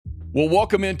Well,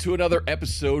 welcome into another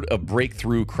episode of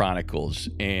Breakthrough Chronicles.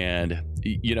 And,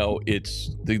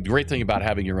 it's the great thing about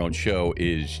having your own show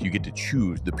is you get to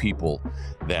choose the people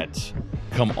that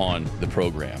come on the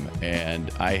program.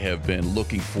 And I have been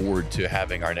looking forward to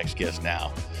having our next guest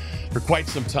now for quite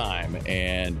some time.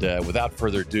 And without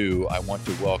further ado, I want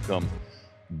to welcome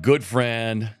good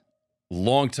friend,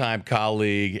 longtime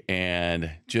colleague,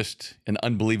 and just an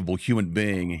unbelievable human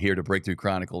being here to Breakthrough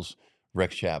Chronicles,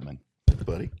 Rex Chapman.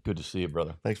 Buddy, good to see you,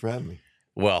 brother. Thanks for having me.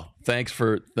 Well, thanks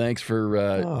for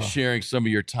sharing some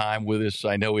of your time with us.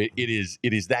 I know it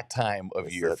is that time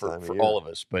of year for all of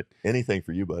us, but anything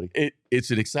for you, buddy.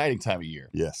 It's an exciting time of year.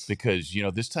 Yes, because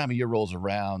this time of year rolls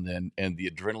around and the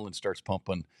adrenaline starts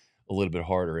pumping a little bit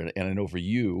harder. And I know for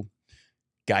you,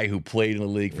 guy who played in the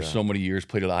league for so many years,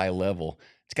 played at a high level,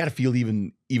 it's got to feel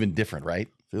even different, right?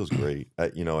 Feels great.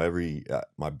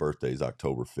 My birthday is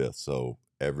October 5th, so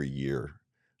every year.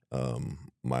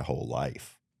 My whole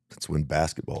life. That's when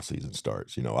basketball season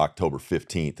starts. October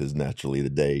 15th is naturally the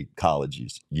day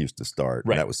college used to start.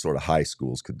 Right. And that was sort of high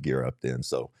schools could gear up then.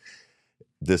 So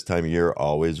this time of year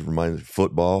always reminds me of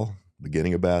football,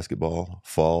 beginning of basketball,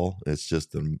 fall. It's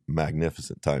just a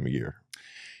magnificent time of year.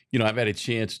 I've had a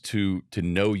chance to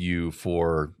know you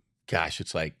for, gosh,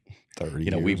 it's like 30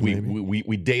 years,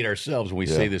 we date ourselves when we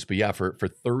say this, but for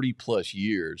 30 plus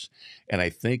years. And I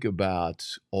think about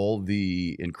all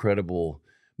the incredible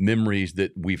memories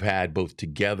that we've had both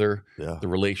together, the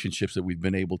relationships that we've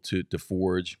been able to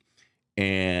forge.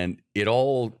 And it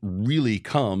all really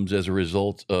comes as a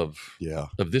result of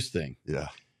this thing. Yeah,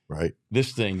 right.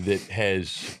 This thing that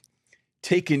has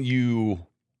taken you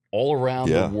all around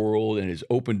the world and has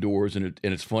opened doors. And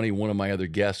it's funny, one of my other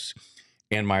guests,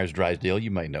 Ann Myers-Drysdale, you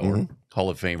might know her, Hall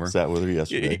of Famer. Sat with her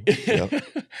yesterday.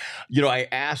 I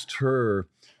asked her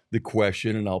the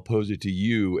question, and I'll pose it to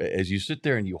you. As you sit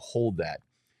there and you hold that,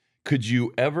 could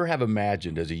you ever have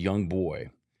imagined as a young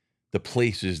boy the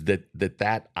places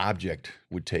that object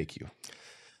would take you?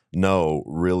 No,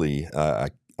 really,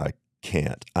 I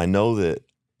can't. I know that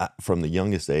from the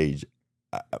youngest age,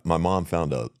 my mom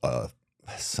found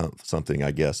something,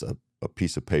 I guess, a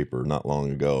piece of paper not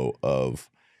long ago of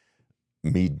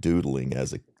me doodling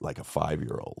as a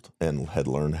 5-year-old and had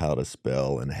learned how to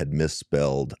spell and had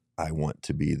misspelled, I want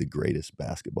to be the greatest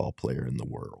basketball player in the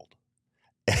world.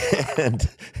 And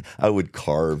I would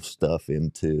carve stuff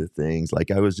into things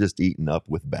like I was just eaten up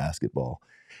with basketball.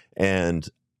 And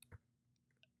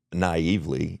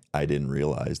naively, I didn't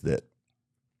realize that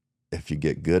if you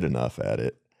get good enough at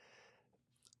it,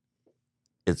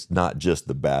 it's not just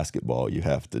the basketball you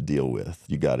have to deal with.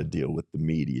 You got to deal with the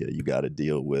media. You got to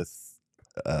deal with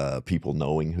people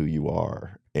knowing who you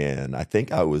are. And I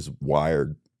think I was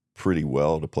wired pretty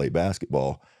well to play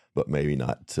basketball, but maybe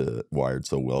not wired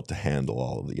so well to handle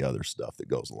all of the other stuff that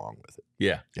goes along with it.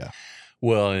 Yeah. Yeah.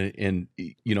 Well, and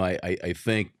I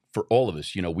think for all of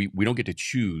us, we don't get to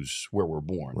choose where we're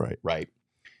born. Right.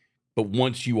 But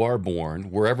once you are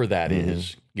born, wherever that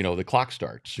is, the clock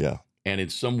starts. Yeah. And in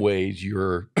some ways,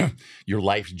 your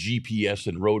life's GPS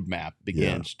and roadmap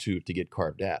begins to get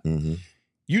carved out. Mm-hmm.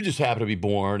 You just happen to be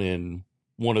born in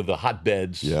one of the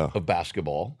hotbeds of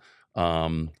basketball.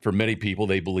 For many people,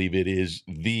 they believe it is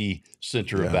the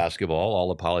center of basketball.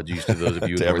 All apologies to those of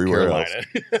you in North Carolina.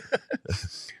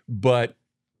 But,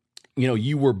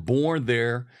 you were born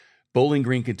there, Bowling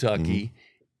Green, Kentucky,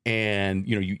 and,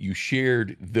 you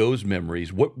shared those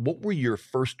memories. What were your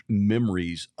first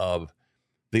memories of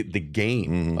the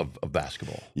game of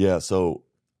basketball? Yeah, so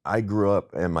I grew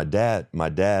up, and my dad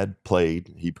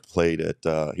played. He played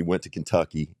he went to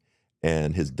Kentucky,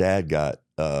 and his dad got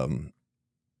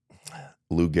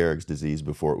Lou Gehrig's disease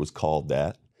before it was called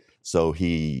that. So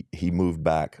he moved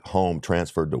back home,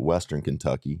 transferred to Western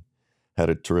Kentucky, had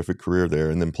a terrific career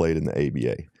there, and then played in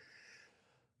the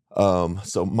ABA.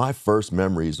 So my first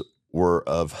memories were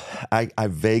of, I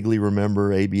vaguely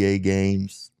remember ABA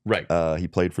games. Right. He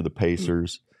played for the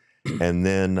Pacers. And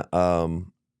then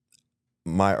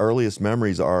my earliest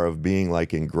memories are of being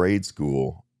like in grade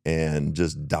school and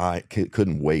just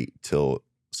couldn't wait till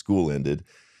school ended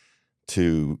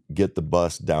to get the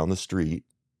bus down the street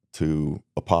to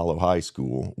Apollo High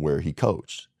School where he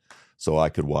coached so I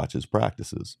could watch his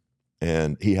practices.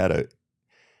 And he had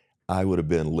I would have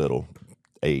been little,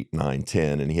 8, 9,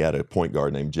 10, and he had a point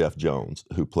guard named Jeff Jones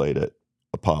who played at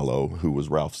Apollo, who was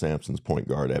Ralph Sampson's point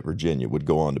guard at Virginia, would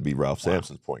go on to be Ralph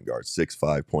Sampson's point guard,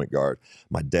 6'5" point guard.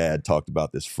 My dad talked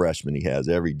about this freshman he has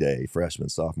every day, freshman,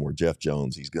 sophomore, Jeff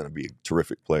Jones. He's going to be a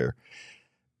terrific player.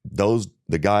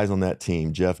 The guys on that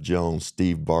team, Jeff Jones,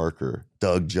 Steve Barker,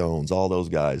 Doug Jones, all those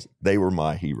guys, they were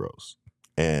my heroes.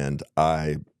 And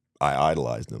I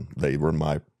idolized them. They were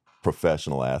my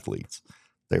professional athletes.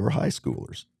 They were high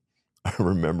schoolers. I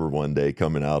remember one day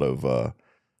coming out of,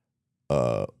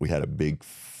 we had a big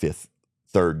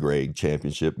third grade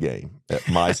championship game at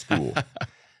my school.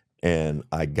 And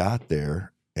I got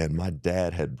there, and my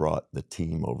dad had brought the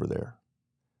team over there.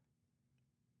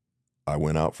 I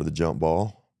went out for the jump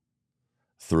ball,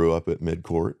 threw up at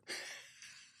midcourt.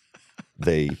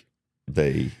 They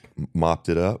mopped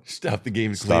it up. Stopped the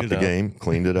game,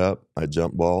 cleaned it up. I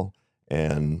jump ball,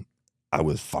 and I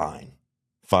was fine.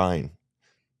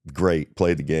 Great.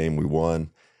 Played the game. We won.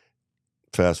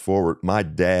 Fast forward, my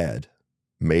dad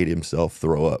made himself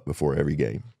throw up before every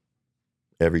game.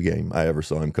 Every game I ever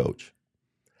saw him coach.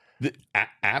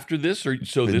 After this, or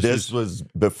so this was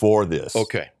before this.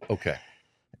 Okay.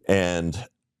 And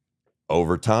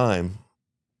over time,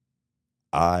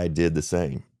 I did the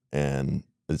same. And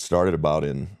it started about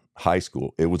in high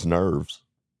school. It was nerves.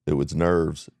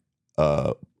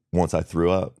 Once I threw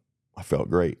up, I felt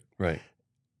great. Right.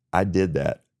 I did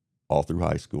that all through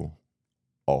high school,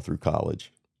 all through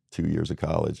college, 2 years of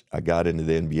college. I got into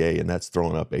the NBA, and that's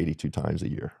throwing up 82 times a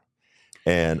year.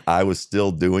 And I was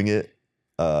still doing it.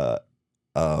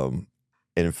 And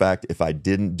in fact, if I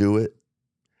didn't do it,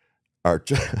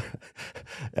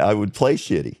 I would play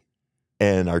shitty.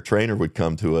 And our trainer would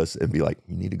come to us and be like,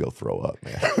 you need to go throw up,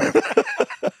 man.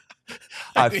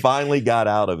 I finally got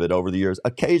out of it over the years.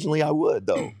 Occasionally I would,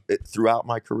 though, throughout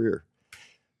my career.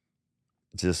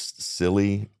 Just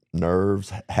silly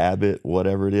nerves, habit,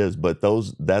 whatever it is. But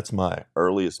that's my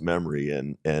earliest memory.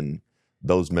 And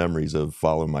those memories of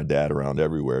following my dad around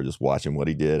everywhere, just watching what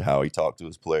he did, how he talked to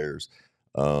his players,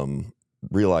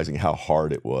 realizing how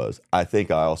hard it was. I think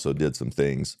I also did some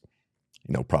things,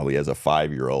 probably as a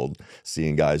 5-year-old,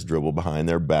 seeing guys dribble behind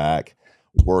their back,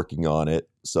 working on it.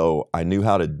 So I knew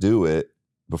how to do it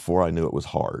before I knew it was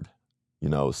hard.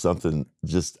 Something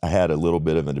just, I had a little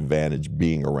bit of an advantage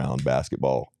being around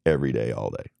basketball every day, all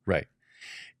day. Right.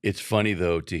 It's funny,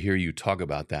 though, to hear you talk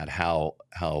about that, how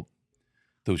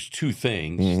those two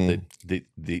things, the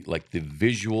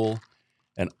visual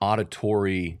and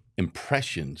auditory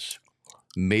impressions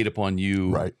made upon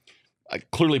you, right?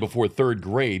 Clearly before third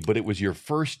grade, but it was your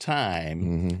first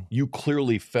time. You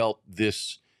clearly felt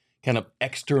this kind of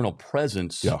external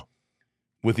presence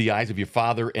with the eyes of your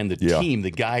father and the team,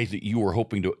 the guys that you were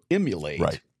hoping to emulate,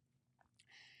 right?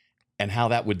 And how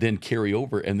that would then carry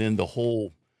over, and then the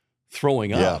whole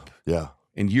throwing up,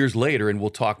 and years later, and we'll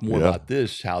talk more about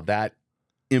this, how that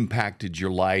impacted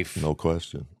your life, no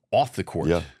question, off the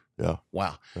court.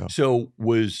 Wow. So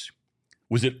was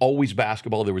it always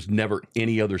basketball? There was never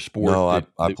any other sport? No,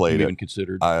 I played you it. Even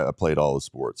considered? I played all the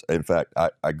sports. In fact,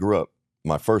 I grew up.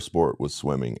 My first sport was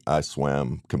swimming. I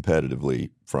swam competitively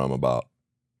from about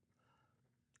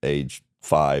age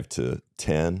 5 to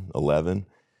 10, 11,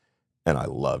 and I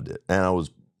loved it. And I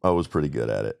was pretty good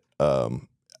at it.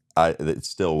 It's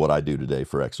still what I do today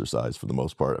for exercise for the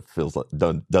most part.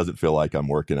 It doesn't feel like I'm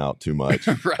working out too much.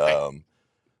 Right.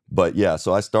 But yeah,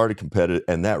 so I started competitive,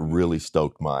 and that really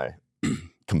stoked my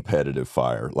competitive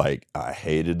fire. Like, I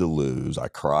hated to lose. I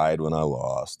cried when I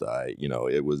lost.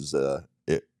 It was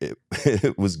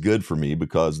it was good for me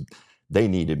because they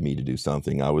needed me to do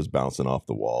something. I was bouncing off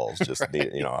the walls. Just I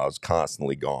was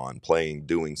constantly gone,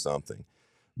 doing something.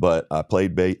 But I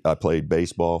played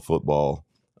baseball, football,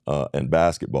 and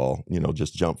basketball.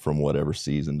 Just jumped from whatever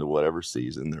season to whatever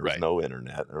season. There was no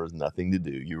internet. There was nothing to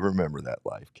do. You remember that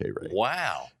life, K-Ray?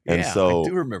 Wow. And so I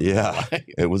do remember. That life.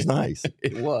 It was nice.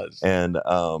 It was. And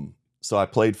so I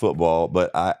played football,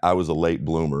 but I was a late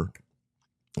bloomer.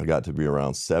 I got to be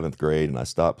around 7th grade, and I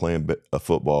stopped playing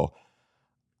football.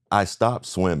 I stopped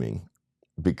swimming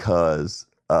because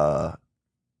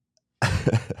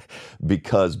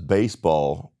because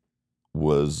baseball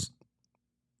was,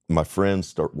 my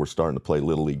friends were starting to play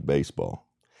Little League baseball,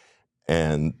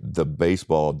 and the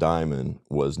baseball diamond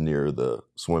was near the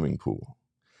swimming pool,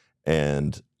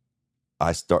 and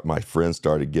my friends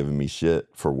started giving me shit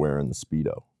for wearing the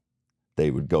Speedo.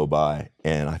 They would go by,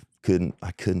 and I couldn't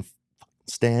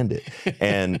stand it.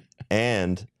 And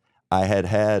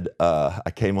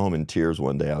I came home in tears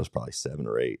one day. I was probably 7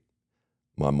 or 8.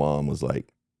 My mom was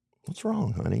like, "What's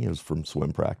wrong, honey?" It was from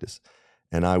swim practice.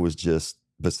 And I was just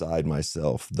beside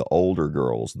myself. The older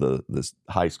girls, the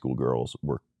high school girls,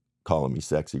 were calling me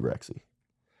Sexy Rexy.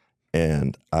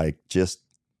 And I just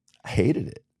hated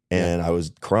it. And I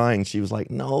was crying. She was like,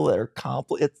 "No, they're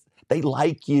they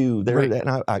like you." And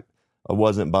I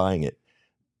wasn't buying it.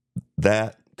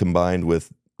 That combined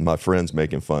with my friends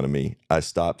making fun of me, I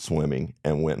stopped swimming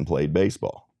and went and played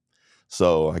baseball.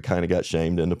 So I kind of got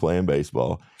shamed into playing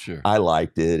baseball. Sure. I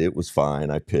liked it. It was fine.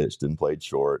 I pitched and played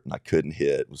short, and I couldn't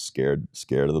hit. Was scared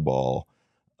of the ball.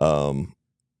 Around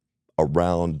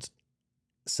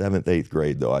 7th, 8th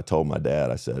grade, though, I told my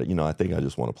dad, I said, I think I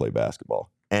just want to play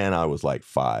basketball. And I was like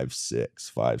 5'6",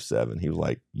 5'7". He was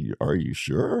like, are you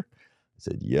sure? I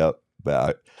said, yep.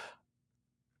 But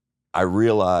I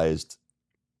realized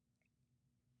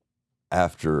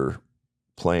after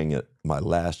playing it my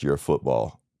last year of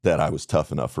football that I was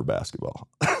tough enough for basketball.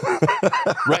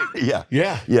 Right. Yeah.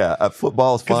 Yeah. Yeah.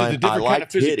 Football is fine. It's a different kind of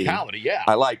physicality. Hitting. Yeah.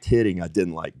 I liked hitting. I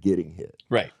didn't like getting hit.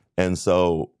 Right. And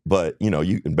so, but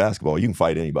you in basketball, you can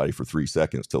fight anybody for 3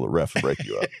 seconds till the refs break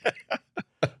you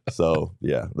up. So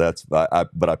yeah,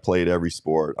 but I played every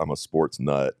sport. I'm a sports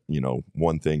nut,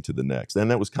 one thing to the next.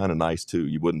 And that was kind of nice too.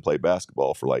 You wouldn't play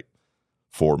basketball for like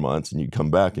 4 months and you'd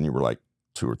come back and you were like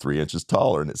 2 or 3 inches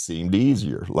taller and it seemed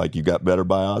easier. Like you got better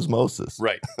by osmosis.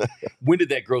 Right. When did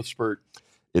that growth spurt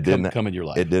come in your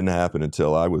life? It didn't happen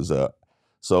until I was,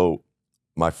 so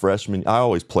my freshman, I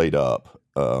always played up.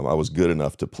 I was good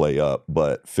enough to play up,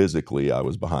 but physically I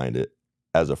was behind it.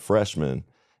 As a freshman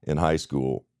in high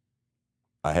school,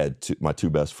 I had my 2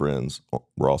 best friends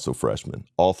were also freshmen.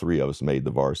 All 3 of us made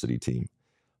the varsity team.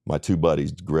 My 2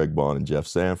 buddies, Greg Bond and Jeff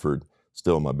Sanford,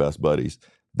 still my best buddies.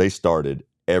 They started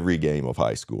every game of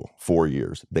high school, 4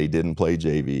 years. They didn't play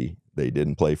JV. They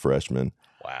didn't play freshman.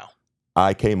 Wow.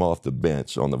 I came off the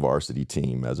bench on the varsity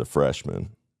team as a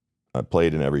freshman. I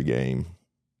played in every game,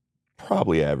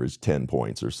 probably averaged 10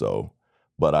 points or so,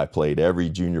 but I played every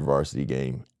junior varsity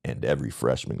game and every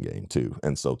freshman game too.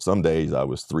 And so some days I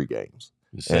was 3 games.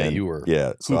 You were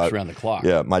hoops around the clock.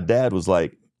 Yeah, my dad was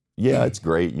like, yeah, it's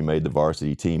great you made the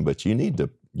varsity team, but you need to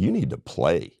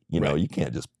play. Right. You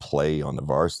can't just play on the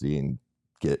varsity and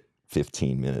get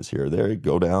 15 minutes here or there.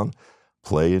 Go down,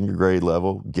 play in your grade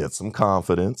level, get some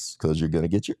confidence because you're going to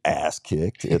get your ass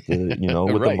kicked at the,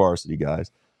 with Right. the varsity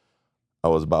guys. I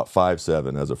was about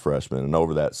 5'7" as a freshman, and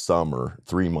over that summer,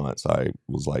 3 months, I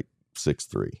was like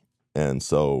 6'3". And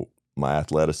so my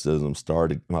athleticism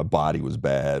started, my body was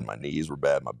bad, my knees were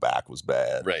bad, my back was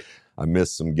bad. Right. I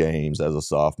missed some games as a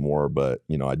sophomore, but,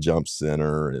 I jumped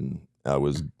center, and I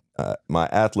was, my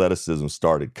athleticism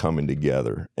started coming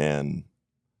together, and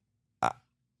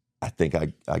I think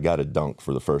I got a dunk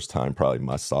for the first time probably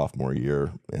my sophomore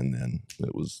year, and then I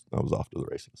was off to the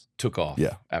races. Took off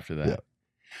after that. Yeah.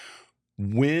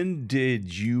 When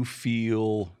did you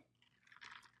feel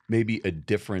maybe a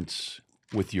difference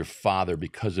with your father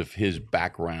because of his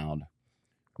background?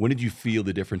 When did you feel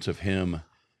the difference of him,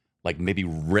 like maybe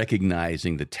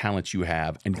recognizing the talents you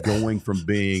have and going from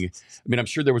being, I'm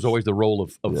sure there was always the role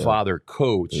of father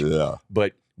coach,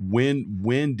 but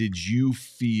when did you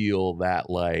feel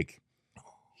that like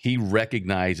he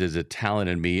recognizes a talent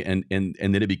in me and then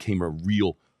it became a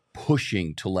real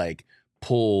pushing to like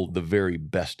pull the very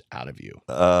best out of you?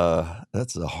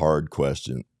 That's a hard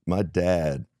question. My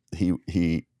dad, he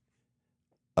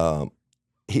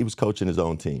was coaching his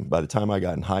own team. By the time I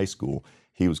got in high school,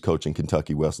 he was coaching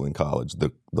Kentucky Wesleyan College,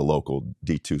 the local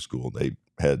D2 school. They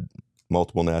had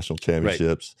multiple national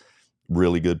championships,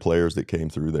 really good players that came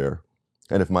through there.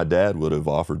 And if my dad would have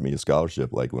offered me a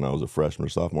scholarship, like when I was a freshman or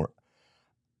sophomore,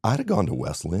 I'd have gone to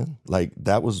Wesleyan. Like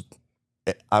that was,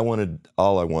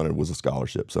 all I wanted was a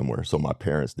scholarship somewhere. So my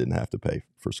parents didn't have to pay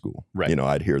for school. Right.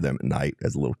 I'd hear them at night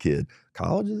as a little kid,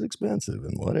 college is expensive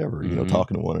and whatever, Mm-hmm.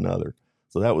 Talking to one another.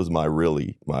 So that was my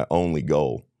only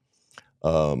goal.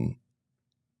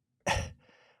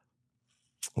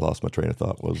 Lost my train of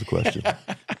thought. What was the question?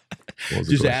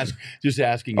 Just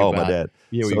asking Oh, about, my dad.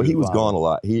 So he was gone a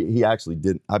lot. He actually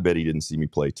didn't. I bet he didn't see me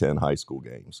play 10 high school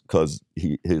games because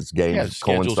his games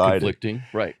schedules coincided. Conflicting.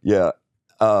 Right. Yeah.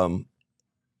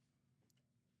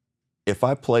 If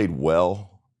I played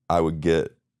well, I would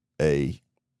get a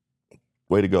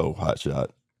way to go, hot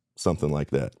shot, something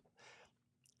like that.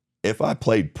 If I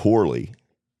played poorly,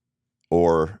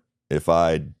 or if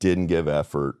I didn't give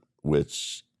effort,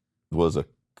 which was a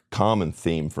common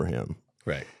theme for him,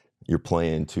 right? You're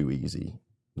playing too easy.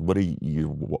 What are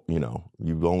you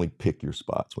only pick your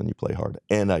spots when you play hard.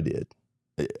 And I did.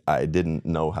 I didn't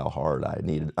know how hard I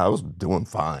needed. I was doing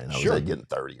fine. I was like getting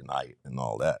 30 a night and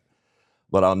all that.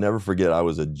 But I'll never forget, I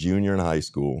was a junior in high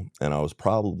school, and I was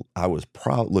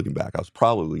looking back, I was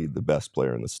probably the best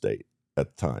player in the state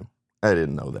at the time. I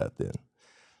didn't know that then.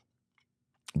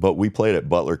 But we played at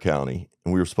Butler County,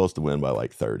 and we were supposed to win by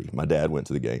like 30. My dad went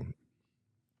to the game.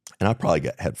 And I probably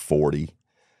had 40,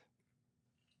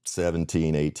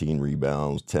 17, 18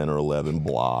 rebounds, 10 or 11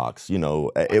 blocks.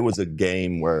 It was a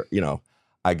game where,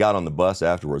 I got on the bus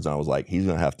afterwards, and I was like, he's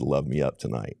going to have to love me up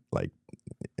tonight. Like,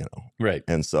 Right.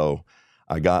 And so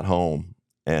I got home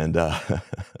and I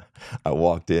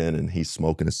walked in and he's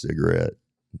smoking a cigarette,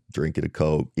 drinking a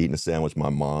Coke, eating a sandwich my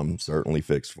mom certainly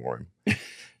fixed for him.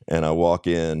 And I walk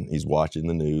in, he's watching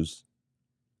the news,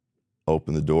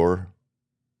 open the door,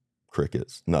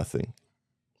 crickets, nothing.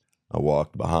 I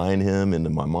walked behind him into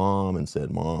my mom and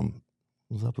said, Mom,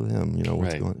 what's up with him? You know,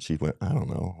 what's going on? She went, I don't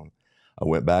know. I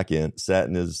went back in, sat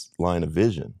in his line of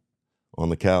vision on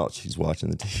the couch. He's watching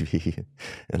the TV.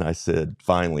 And I said,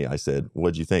 finally, I said,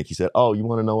 what'd you think? He said, oh, you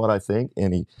want to know what I think?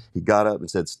 And he got up and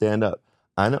said, stand up.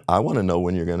 I want to know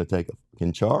when you're going to take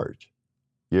in charge.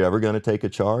 You're ever going to take a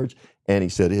charge? And he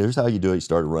said, here's how you do it. He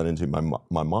started running to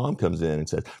my mom comes in and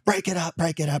says, break it up,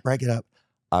 break it up, break it up.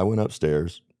 I went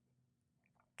upstairs.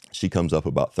 She comes up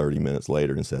about 30 minutes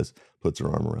later and says, puts her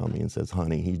arm around me and says,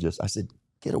 honey, I said,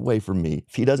 get away from me.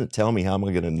 If he doesn't tell me, how am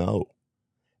I going to know?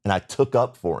 And I took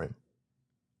up for him.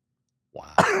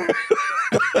 Wow.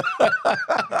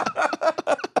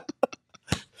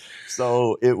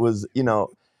 So it was, you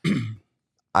know,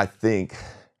 I think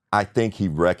he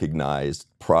recognized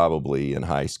probably in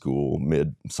high school,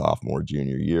 mid sophomore,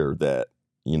 junior year that,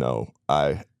 you know,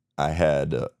 I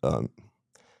had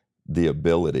the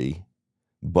ability,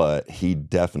 but he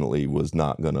definitely was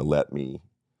not going to let me.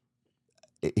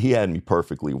 He had me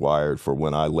perfectly wired for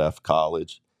when I left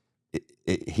college.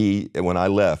 When I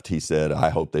left, he said, I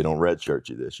hope they don't redshirt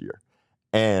you this year.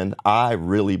 And I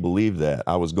really believe that.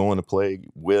 I was going to play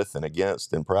with and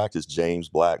against in practice James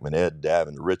Blackman, Ed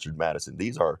Davin, Richard Madison.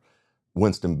 These are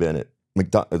Winston Bennett,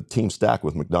 a team stacked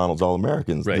with McDonald's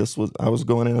All-Americans. Right. I was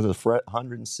going in as a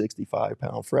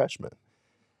 165-pound freshman.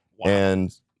 Wow.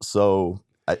 And so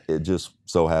it just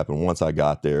so happened once I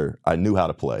got there, I knew how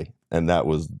to play. And that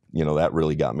was, you know, that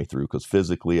really got me through because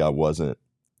physically I wasn't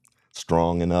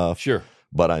strong enough. Sure.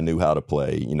 But I knew how to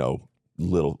play, you know,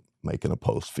 making a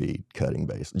post feed, cutting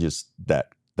base, just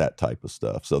that type of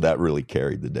stuff. So that really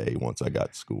carried the day once I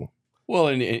got to school. Well,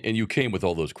 and you came with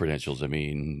all those credentials. I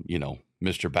mean, you know,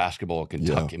 Mr. Basketball,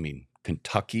 Kentucky. Yeah. I mean,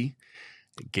 Kentucky,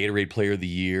 Gatorade Player of the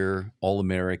Year,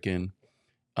 All-American.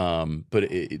 But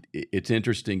it's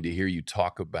interesting to hear you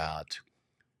talk about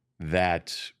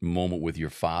that moment with your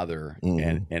father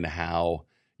and how,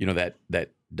 you know,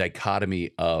 that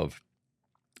dichotomy of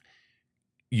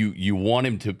you want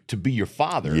him to be your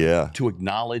father, to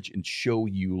acknowledge and show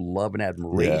you love and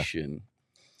admiration,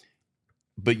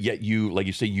 but yet you, like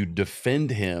you say, you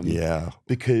defend him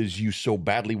because you so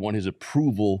badly want his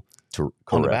approval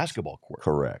on the basketball court.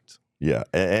 Correct. Yeah.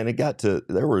 And it got to,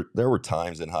 there were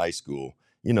times in high school,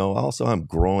 you know, also I'm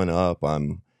growing up,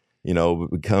 I'm, you know,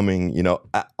 becoming, you know,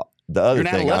 the other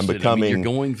thing I'm becoming, you're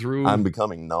going through, I'm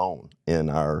becoming known in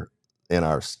our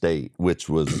state, which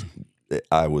was,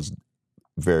 I was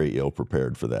very ill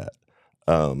prepared for that.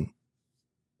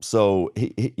 So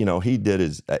he you know, he did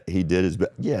his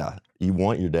best. Yeah. You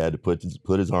want your dad to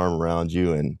put his arm around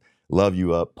you and love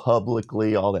you up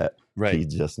publicly, all that. Right.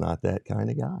 He's just not that kind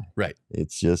of guy. Right.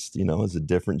 It's just, you know, it's a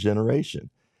different generation.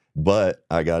 But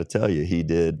I got to tell you, he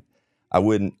did. I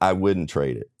wouldn't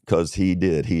trade it because he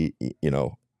did. He, you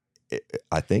know,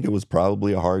 I think it was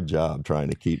probably a hard job trying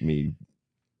to keep me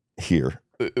here.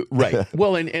 Right.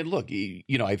 Well, and look, you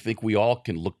know, I think we all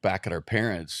can look back at our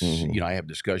parents. You know, I have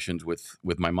discussions with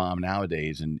my mom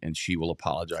nowadays, and she will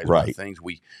apologize about things.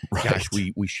 Gosh,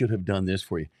 we should have done this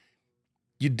for you.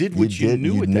 You did what you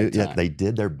knew at that time. Yeah, they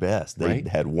did their best. They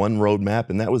had one roadmap,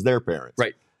 and that was their parents.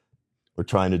 Right. We're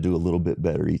trying to do a little bit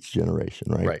better each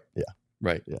generation, right? Right. Yeah.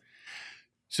 Right. Yeah.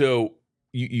 So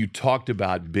you talked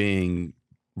about being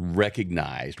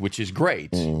recognized, which is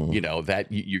great, you know, that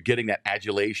you're getting that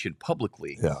adulation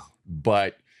publicly. Yeah.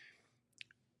 But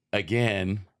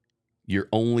again, you're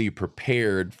only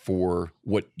prepared for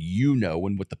what you know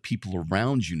and what the people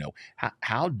around you know.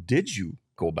 How did you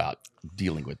go about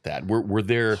dealing with that? Were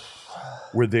there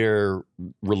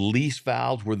release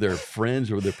valves? Were there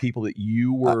friends? Were there people that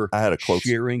you were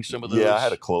sharing some of those? Yeah, I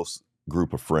had a close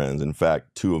group of friends. In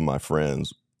fact, two of my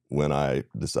friends, when I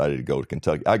decided to go to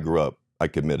Kentucky, I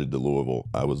committed to Louisville.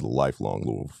 I was a lifelong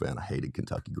Louisville fan. I hated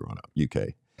Kentucky growing up,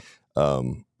 UK.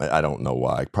 I don't know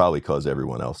why. Probably because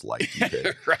everyone else liked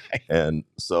UK. Right. And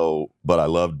so, but I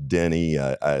loved Denny,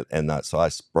 so I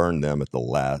spurned them at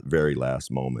the very last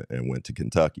moment and went to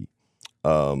Kentucky.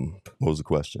 What was the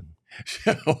question?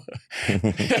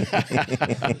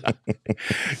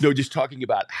 No, just talking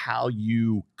about how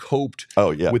you coped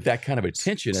with that kind of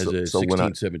attention as a 16,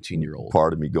 17-year-old.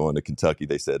 Part of me going to Kentucky,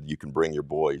 they said, you can bring your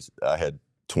boys. I had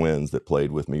twins that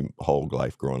played with me whole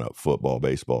life growing up, football,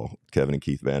 baseball, Kevin and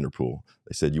Keith Vanderpool.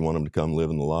 They said, you want them to come live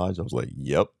in the lodge? I was like,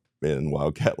 yep, in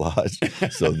Wildcat Lodge.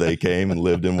 So they came and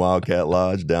lived in Wildcat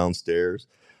Lodge downstairs.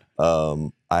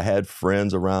 I had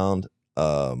friends around.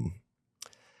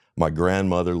 My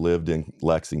grandmother lived in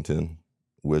Lexington,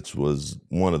 which was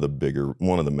one of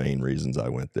the main reasons I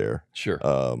went there. Sure.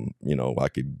 I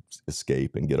could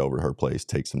escape and get over to her place,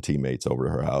 take some teammates over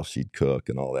to her house. She'd cook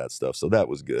and all that stuff. So that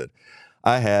was good.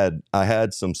 I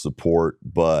had some support,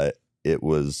 but it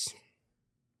was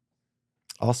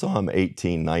also, I'm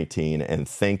 18, 19 and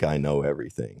think I know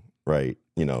everything, right?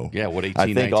 Yeah, what 18,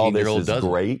 I think all this 19-year-old is doesn't.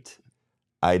 great.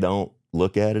 I don't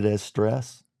look at it as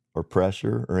stress or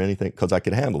pressure or anything because I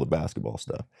could handle the basketball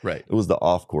stuff. Right. It was the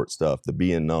off-court stuff, the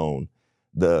being known,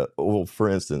 for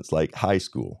instance, like high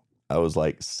school. I was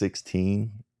like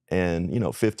 16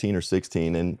 and 15 or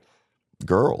 16, and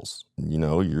girls,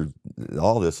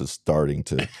 all this is starting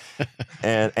to,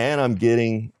 and I'm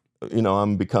getting,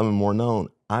 I'm becoming more known.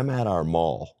 I'm at our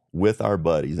mall with our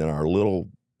buddies in our little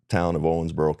town of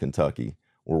Owensboro, Kentucky.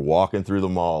 We're walking through the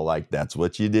mall like that's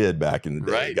what you did back in the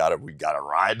day. Right. We got to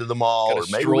ride to the mall, or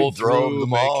maybe stroll we drove through, the make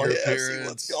mall. your Yeah, see appearance.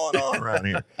 what's going on around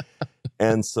here.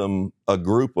 And a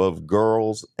group of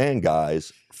girls and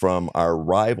guys from our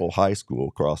rival high school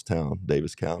across town,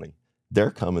 Davis County,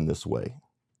 they're coming this way.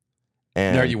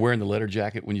 And now, are you wearing the letter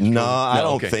jacket when you? No, I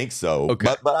don't think so.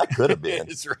 Okay. But I could have been.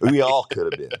 That's right. We all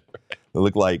could have been. It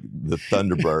looked like the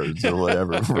Thunderbirds or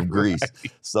whatever from Greece.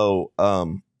 So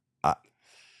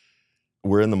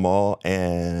we're in the mall,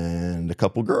 and a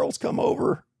couple girls come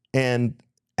over and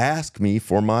ask me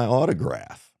for my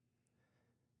autograph.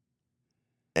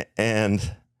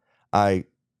 And I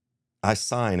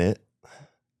sign it.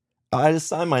 I just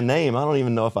signed my name. I don't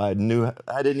even know if I didn't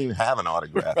even have an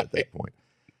autograph at that point.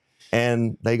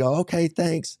 And they go, okay,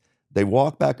 thanks. They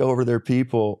walk back over their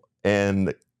people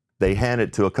and they hand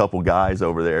it to a couple guys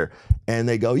over there. And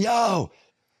they go, yo,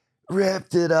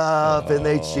 ripped it up. And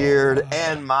they cheered.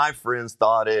 And my friends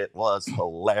thought it was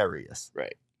hilarious.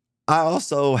 Right. I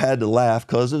also had to laugh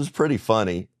because it was pretty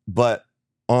funny. But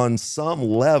on some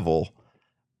level,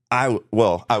 I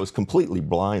was completely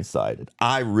blindsided.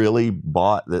 I really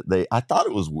bought that I thought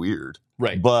it was weird.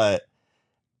 Right. But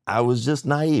I was just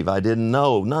naive. I didn't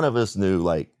know. None of us knew.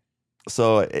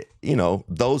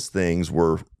 Those things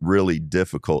were really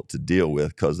difficult to deal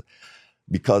with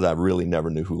because I really never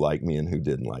knew who liked me and who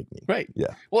didn't like me. Right.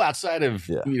 Yeah. Well, outside of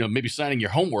maybe signing your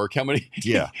homework, how many?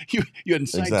 Yeah. you hadn't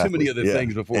signed too many other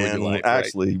things before in your life.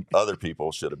 Actually, right? Other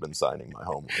people should have been signing my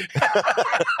homework.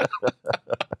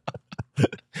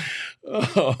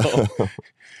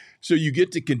 So you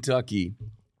get to Kentucky,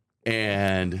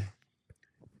 and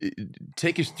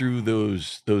take us through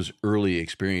those early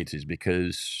experiences,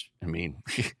 because I mean,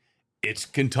 it's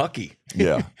Kentucky.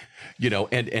 Yeah.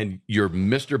 And you're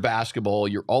Mr. Basketball,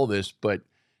 you're all this, but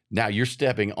now you're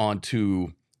stepping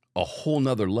onto a whole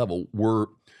nother level. Were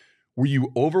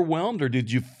you overwhelmed, or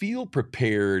did you feel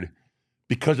prepared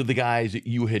because of the guys that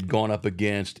you had gone up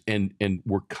against and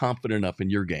were confident enough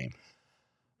in your game?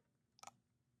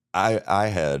 I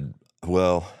had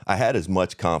as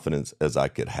much confidence as I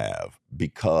could have,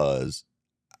 because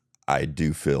I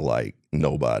do feel like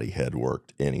nobody had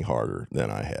worked any harder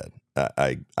than I had.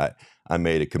 I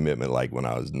made a commitment, like when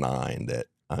I was 9, that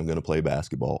I'm going to play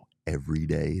basketball every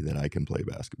day that I can play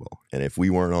basketball. And if we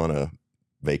weren't on a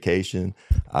vacation,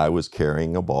 I was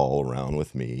carrying a ball around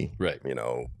with me, right?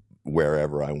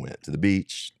 Wherever I went, to the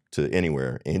beach, to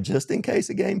anywhere, and just in case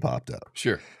a game popped up.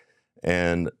 Sure.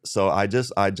 And so I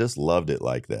just loved it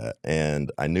like that.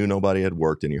 And I knew nobody had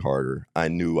worked any harder. I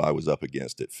knew I was up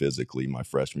against it physically my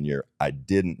freshman year. I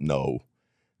didn't know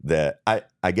that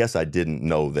I guess I didn't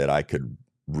know that I could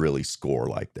really score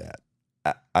like that.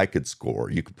 I could score.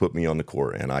 You could put me on the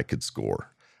court and I could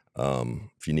score.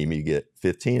 If you need me to get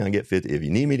 15, I get 50. If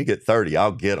you need me to get 30,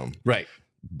 I'll get them. Right.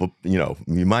 But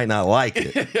you might not like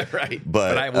it. Right.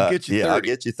 But I will get you 30. I'll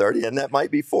get you 30, and that might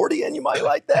be 40, and you might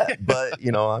like that. But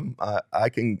I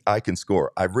can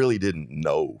score. I really didn't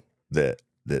know that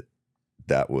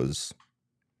I was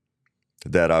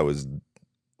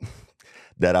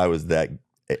that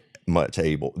much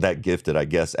able, that gifted, I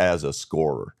guess, as a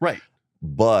scorer. Right.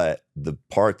 But the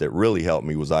part that really helped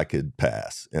me was I could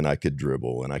pass, and I could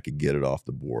dribble, and I could get it off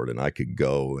the board, and I could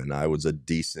go, and I was a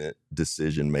decent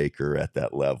decision maker at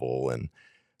that level. And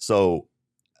so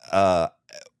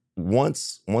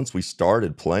once we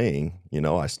started playing,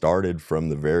 I started from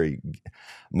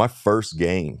my first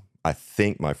game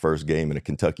in a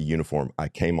Kentucky uniform, I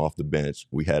came off the bench.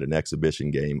 We had an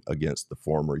exhibition game against the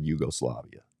former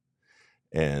Yugoslavia,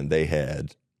 and they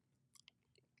had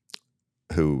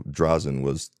Drazen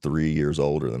was 3 years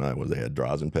older than I was. They had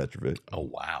Drazen Petrovic. Oh,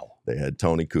 wow. They had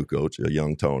Tony Kukoc, a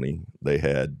young Tony. They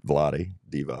had Vlade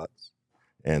Divac,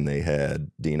 and they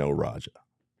had Dino Raja.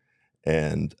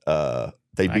 And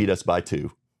They beat us by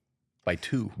 2. By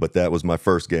 2. But that was my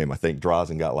first game. I think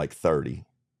Drazen got like 30.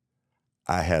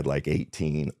 I had like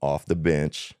 18 off the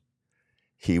bench.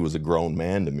 He was a grown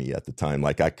man to me at the time.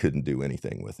 Like, I couldn't do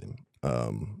anything with him.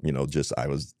 I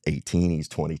was 18, he's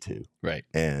 22. Right.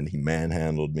 And he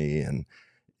manhandled me.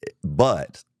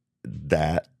 But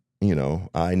that,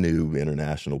 I knew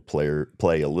international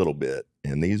play a little bit,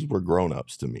 and these were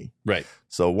grown-ups to me. Right.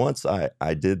 So once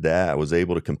I did that, I was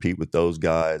able to compete with those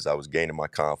guys. I was gaining my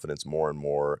confidence more and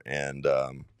more. And,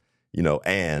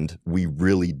 and we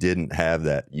really didn't have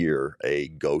that year a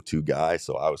go-to guy.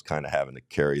 So I was kind of having to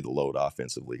carry the load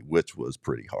offensively, which was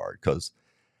pretty hard because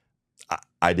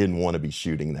I didn't want to be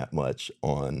shooting that much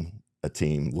on a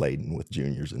team laden with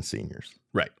juniors and seniors.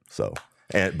 Right. So,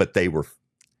 but they were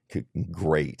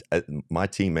great. My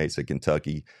teammates at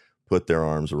Kentucky put their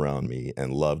arms around me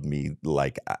and loved me.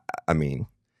 Like, I mean,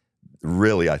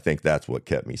 really, I think that's what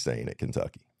kept me staying at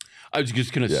Kentucky. I was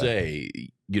just going to say,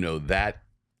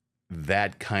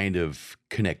 that kind of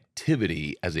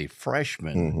connectivity as a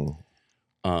freshman,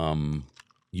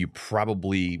 you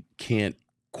probably can't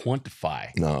quantify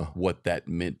what that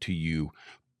meant to you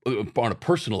on a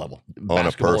personal level. On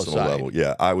a personal level,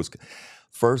 yeah. I was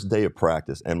first day of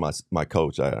practice, and my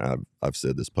coach, I've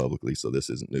said this publicly, so this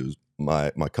isn't news.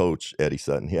 My coach, Eddie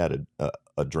Sutton, he had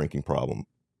a drinking problem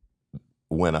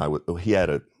he had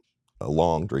a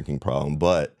long drinking problem,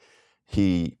 but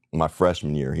my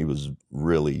freshman year, he was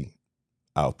really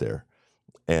out there.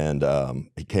 And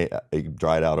he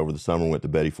dried out over the summer, went to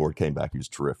Betty Ford, came back. He was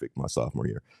terrific my sophomore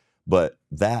year. But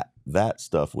that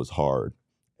stuff was hard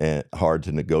and hard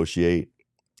to negotiate.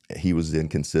 He was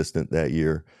inconsistent that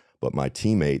year, but my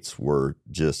teammates were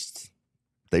just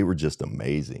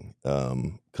amazing.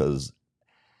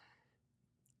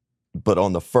 But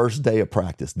on the first day of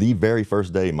practice, the very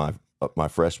first day of my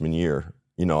freshman year,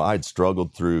 I'd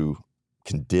struggled through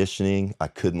conditioning. I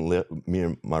couldn't lift. Me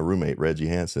and my roommate Reggie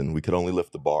Hansen, we could only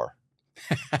lift the bar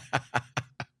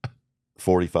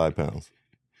 45 pounds.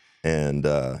 And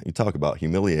you talk about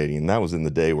humiliating. And that was in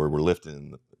the day where we're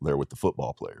lifting there with the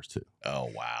football players too.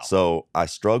 Oh, wow. So I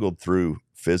struggled through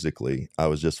physically. I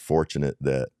was just fortunate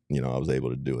that, I was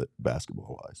able to do it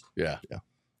basketball wise. Yeah.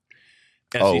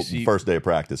 SEC. First day of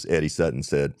practice, Eddie Sutton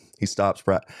said, he stops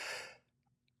practice.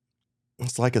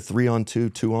 It's like a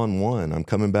 3-on-2, 2-on-1. I'm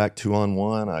coming back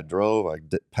 2-on-1. I drove,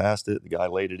 passed it. The guy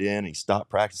laid it in. He stopped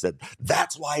practice, said,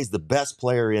 that's why he's the best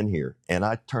player in here. And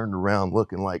I turned around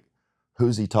looking like,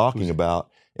 who's he talking about?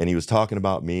 And he was talking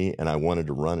about me, and I wanted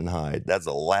to run and hide. That's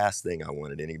the last thing I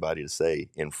wanted anybody to say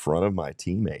in front of my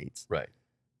teammates. Right.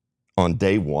 On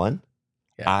day one,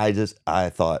 yeah. I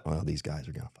thought, well, these guys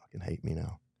are going to fucking hate me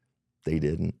now. They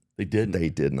didn't. They didn't. They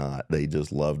did not. They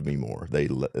just loved me more. I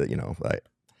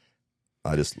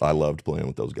loved playing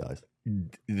with those guys.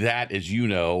 That, as you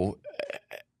know,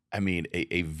 I mean,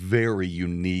 a very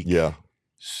unique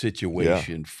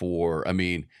situation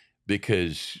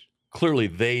because clearly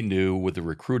they knew with the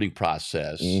recruiting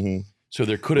process. Mm-hmm. So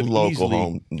there could have local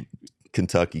home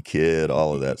Kentucky kid,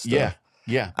 all of that stuff.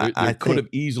 Yeah. There could have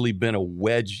easily been a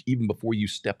wedge even before you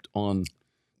stepped on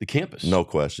the campus. No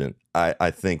question.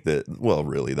 I think that, well,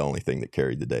 really the only thing that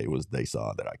carried the day was they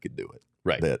saw that I could do it.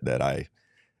 Right.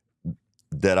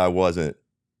 That I wasn't,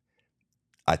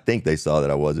 I think they saw that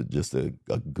I wasn't just a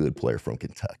good player from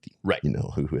Kentucky. Right.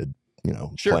 Who had,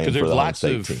 sure, because there's lots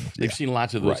of, teams. They've seen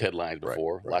lots of those headlines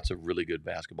before. Right. Lots of really good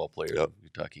basketball players in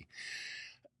Kentucky.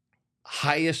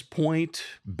 Highest point,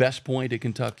 best point at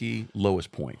Kentucky,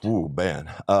 lowest point. Ooh, man.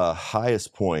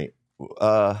 Highest point.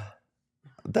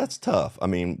 That's tough. I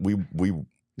mean, we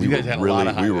guys had really, a lot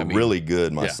of high, we were really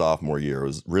good my sophomore year. It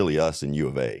was really us and U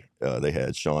of A. They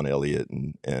had Sean Elliott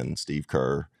and Steve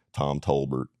Kerr, Tom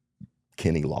Tolbert,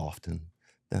 Kenny Lofton.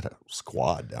 They had a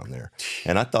squad down there.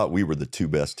 And I thought we were the two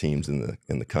best teams in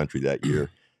the country that year.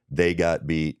 They got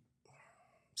beat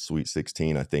Sweet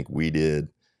 16. I think we did.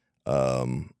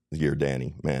 The year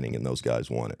Danny Manning and those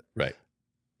guys won it. Right.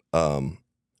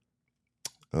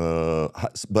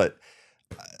 But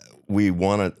we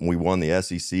won the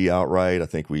SEC outright. I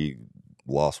think we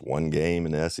lost one game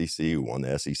in the SEC. We won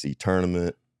the SEC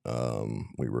tournament.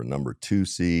 We were number 2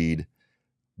 seed.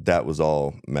 That was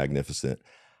all magnificent.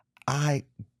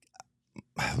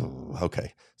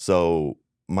 Okay. So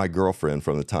my girlfriend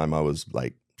from the time I was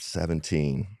like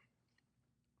 17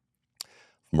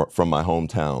 from my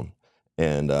hometown,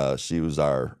 and we're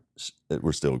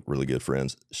still really good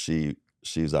friends. She's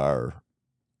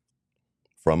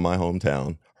from my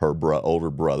hometown. Her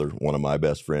older brother, one of my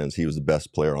best friends, he was the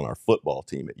best player on our football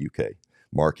team at UK.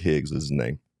 Mark Higgs is his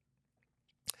name.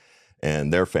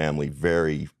 And their family,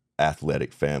 very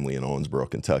athletic family in Owensboro,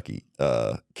 Kentucky.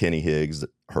 Kenny Higgs,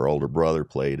 her older brother,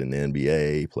 played in the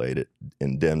NBA, played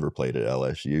in Denver, played at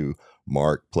LSU.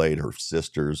 Mark played, her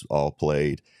sisters all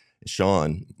played.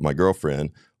 Sean, my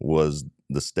girlfriend, was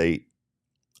the state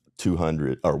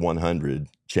 200 or 100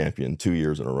 champion 2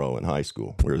 years in a row in high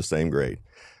school. We were the same grade.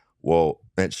 Well,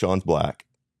 and Sean's black,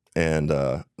 and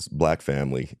black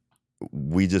family.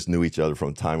 We just knew each other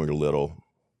from the time we were little.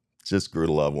 Just grew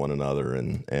to love one another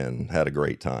and had a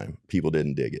great time. People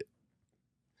didn't dig it.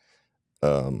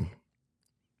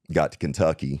 Got to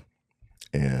Kentucky,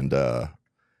 and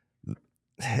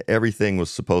everything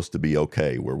was supposed to be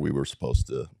okay, where we were supposed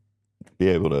to be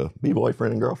able to be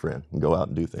boyfriend and girlfriend and go out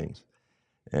and do things.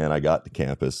 And I got to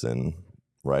campus, and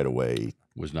right away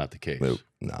was not the case.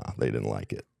 Nah, they didn't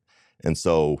like it. And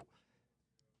so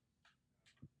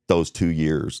those 2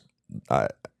 years, I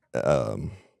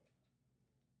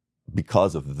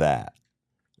because of that,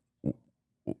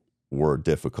 were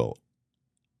difficult.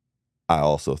 I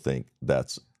also think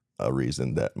that's a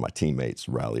reason that my teammates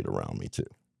rallied around me too,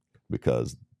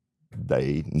 because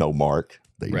they know Mark,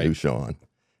 they knew Sean,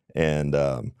 and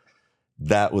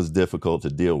that was difficult to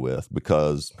deal with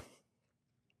because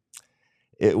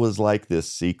it was like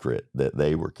this secret that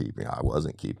they were keeping. I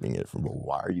wasn't keeping it from, well,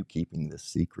 why are you keeping this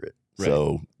secret? Right.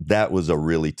 So that was a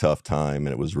really tough time,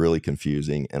 and it was really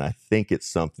confusing. And I think it's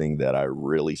something that I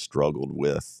really struggled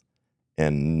with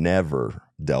and never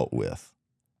dealt with.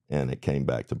 And it came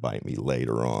back to bite me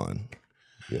later on.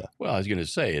 Yeah. Well, I was going to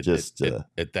say at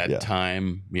that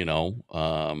time, mid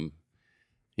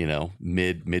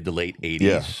to late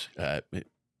 80s,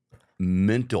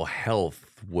 mental health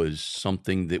was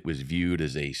something that was viewed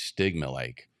as a stigma.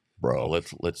 Like, bro,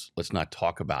 let's not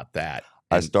talk about that.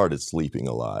 I started sleeping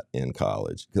a lot in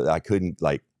college because I couldn't,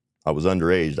 I was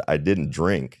underage. I didn't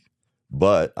drink,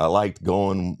 but I liked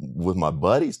going with my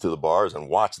buddies to the bars and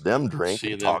watch them drink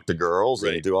and talk to girls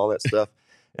and do all that stuff.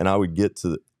 And I would get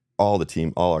to all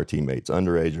our teammates,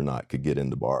 underage or not, could get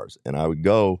into bars. And I would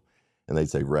go and they'd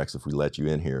say, Rex, if we let you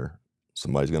in here,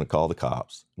 somebody's going to call the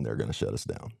cops and they're going to shut us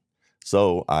down.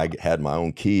 So I had my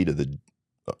own key to the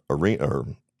arena or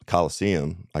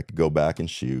Coliseum. I could go back and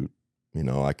shoot.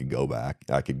 I could go back.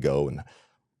 I could go and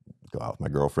go out with my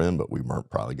girlfriend, but we weren't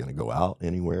probably going to go out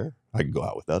anywhere. I could go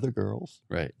out with other girls,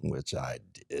 right? Which I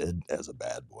did as a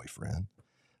bad boyfriend.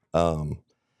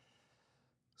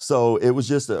 So it was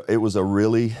just a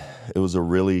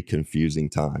really confusing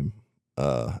time,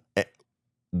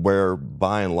 where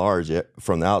by and large,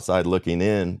 from the outside looking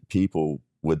in, people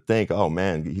would think, oh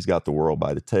man, he's got the world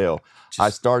by the tail. I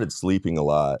started sleeping a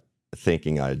lot,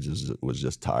 thinking I was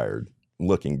just tired.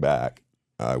 Looking back,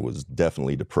 I was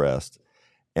definitely depressed.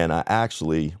 And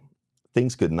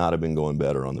things could not have been going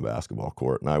better on the basketball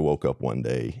court. And I woke up one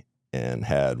day and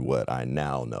had what I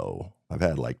now know, I've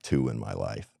had like 2 in my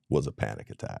life, was a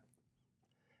panic attack.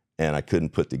 And I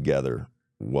couldn't put together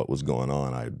what was going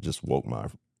on. I just woke my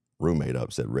roommate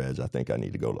up, said, Reg, I think I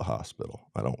need to go to the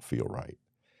hospital. I don't feel right.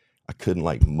 I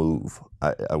couldn't move.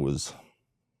 I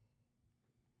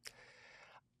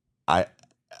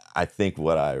think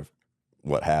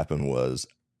what happened was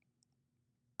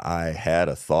I had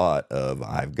a thought of,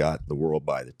 I've got the world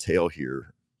by the tail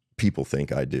here. People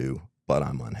think I do, but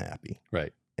I'm unhappy.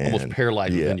 Right. Almost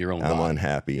paralyzed within your own body. I'm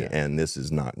unhappy, and this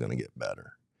is not going to get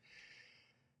better.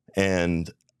 And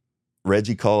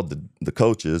Reggie called the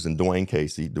coaches, and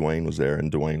Dwayne was there,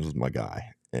 and Dwayne was my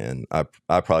guy. And I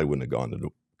probably wouldn't have gone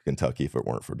to Kentucky if it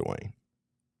weren't for Dwayne.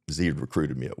 Because he had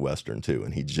recruited me at Western too,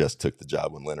 and he just took the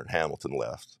job when Leonard Hamilton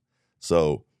left.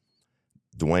 So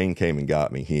Dwayne came and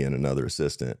got me, he and another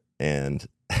assistant, and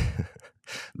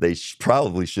they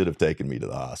probably should have taken me to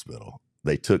the hospital.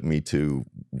 They took me to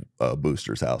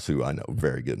Booster's house, who I know,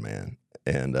 very good man,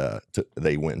 and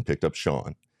they went and picked up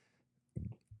Sean.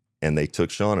 And they took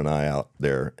Sean and I out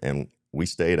there, and we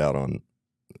stayed out on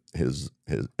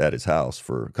at his house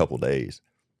for a couple days.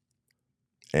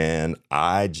 And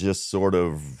I just sort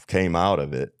of came out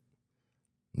of it,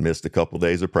 missed a couple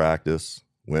days of practice,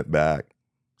 went back,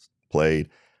 played.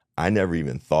 I never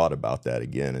even thought about that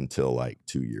again until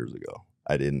 2 years ago.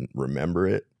 I didn't remember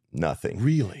it, nothing.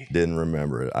 Really? Didn't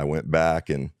remember it. I went back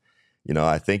and,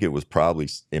 I think it was probably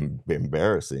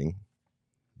embarrassing,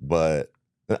 but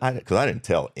because I didn't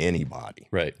tell anybody.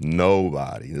 Right.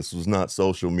 Nobody. This was not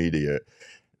social media.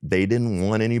 They didn't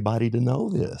want anybody to know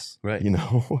this. Right.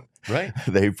 Right.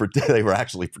 They were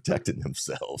actually protecting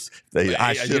themselves.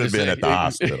 I should have been at the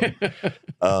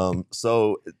hospital.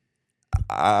 So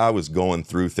I was going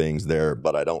through things there,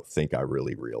 but I don't think I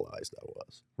really realized I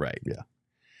was. Right. Yeah.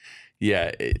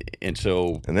 Yeah. And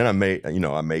then I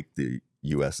make the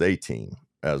USA team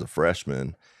as a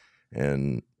freshman,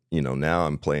 and now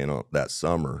I'm playing that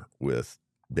summer with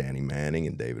Danny Manning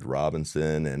and David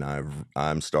Robinson, and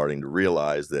I'm starting to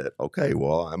realize that, okay,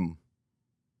 well,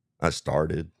 I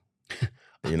started,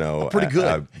 Pretty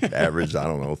good. I averaged, I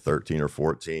don't know, 13 or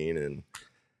 14. And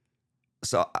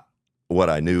so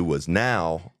what I knew was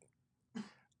now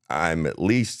I'm at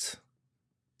least,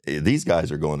 these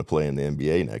guys are going to play in the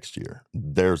NBA next year.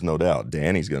 There's no doubt.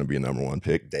 Danny's going to be a number one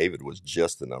pick. David was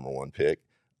just the number one pick.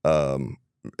 10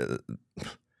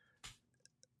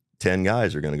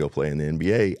 guys are going to go play in the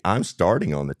NBA. I'm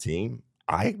starting on the team.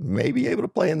 I may be able to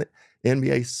play in the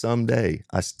NBA someday.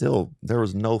 There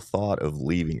was no thought of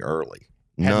leaving early.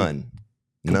 None.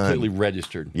 Completely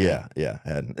registered. Yeah.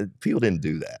 Hadn't. People didn't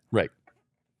do that. Right.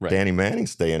 Danny Manning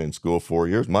staying in school 4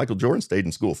 years. Michael Jordan stayed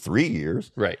in school 3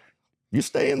 years. Right. You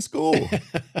stay in school.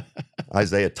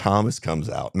 Isaiah Thomas comes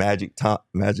out. Magic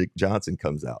Johnson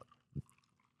comes out.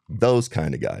 Those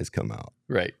kind of guys come out.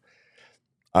 Right.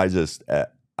 I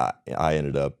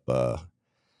ended up,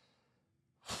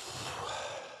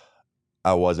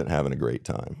 I wasn't having a great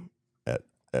time at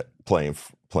playing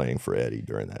for Eddie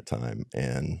during that time.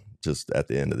 And just at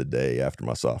the end of the day, after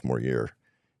my sophomore year,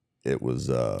 it was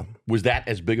that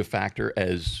as big a factor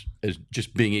as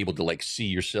just being able to like see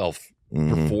yourself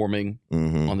performing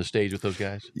on the stage with those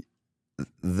guys?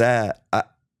 That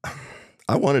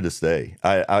I wanted to stay.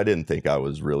 I didn't think I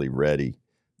was really ready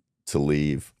to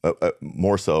leave,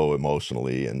 more so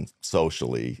emotionally and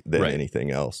socially than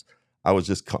anything else. I was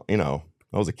just, I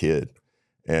was a kid.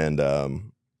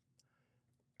 And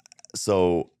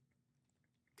so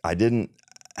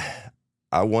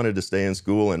I wanted to stay in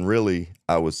school, and really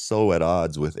I was so at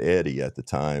odds with Eddie at the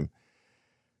time.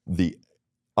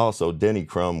 Also, Denny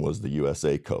Crum was the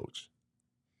USA coach.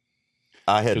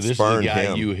 I had spurned him.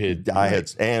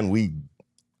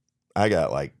 I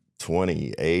got like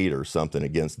 28 or something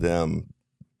against them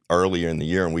earlier in the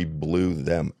year, and we blew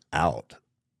them out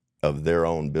of their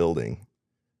own building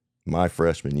my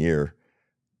freshman year.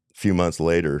 A few months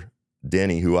later,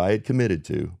 Denny, who I had committed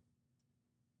to,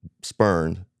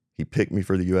 spurned. He picked me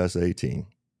for the USA team,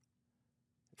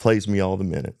 plays me all the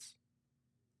minutes.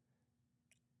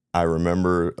 I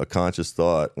remember a conscious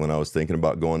thought when I was thinking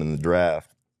about going in the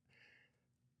draft.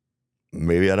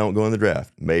 Maybe I don't go in the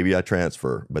draft. Maybe I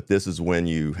transfer. But this is when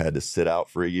you had to sit out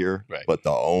for a year. Right. But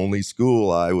the only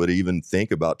school I would even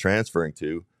think about transferring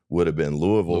to would have been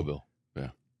Louisville. Yeah.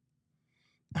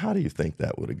 How do you think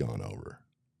that would have gone over?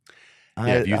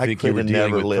 Yeah, if you think you were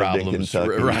dealing with problems, in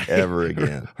Kentucky ever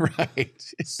again. Right.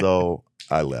 So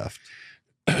I left.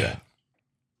 Yeah.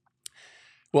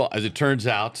 Well, as it turns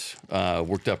out,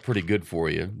 worked out pretty good for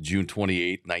you. June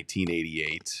 28th,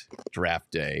 1988, draft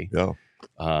day. Yeah.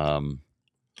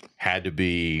 Had to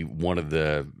be one of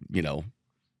the,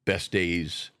 best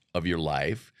days of your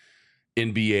life.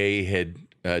 NBA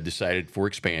had decided for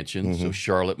expansion, so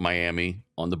Charlotte, Miami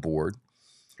on the board.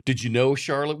 Did you know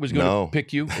Charlotte was going to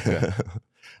pick you? Okay.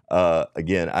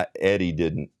 Again, Eddie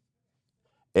didn't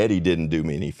do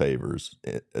me any favors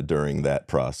during that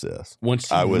process. Once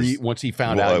he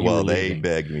found out you were leaving. They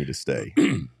begged me to stay.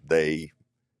 They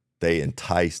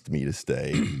enticed me to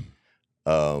stay.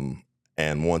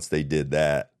 And once they did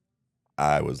that,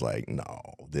 I was like, no,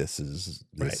 this is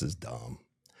dumb.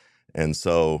 And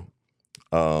so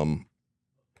I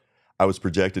was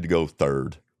projected to go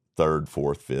third,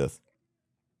 fourth, fifth.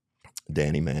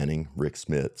 Danny Manning, Rick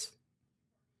Smits,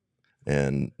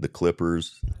 and the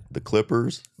Clippers,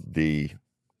 the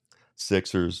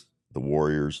Sixers, the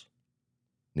Warriors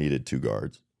needed two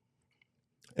guards.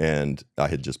 And I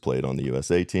had just played on the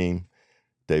USA team.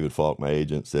 David Falk, my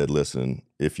agent, said, listen,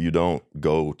 if you don't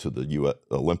go to the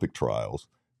Olympic trials,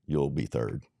 you'll be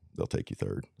third. They'll take you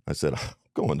third. I said, I'm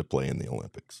going to play in the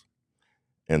Olympics.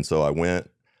 And so I went.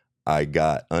 I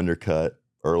got undercut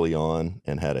early on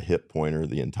and had a hip pointer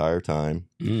the entire time.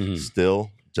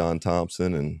 Still, John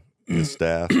Thompson and his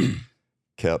staff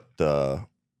kept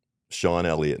Sean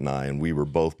Elliott and I, and we were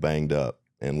both banged up,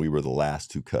 and we were the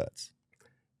last two cuts.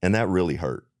 And that really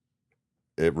hurt.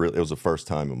 It was the first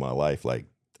time in my life, like,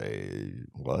 hey,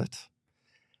 what?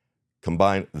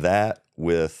 Combine that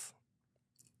with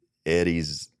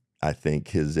Eddie's, I think,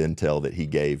 his intel that he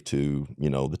gave to,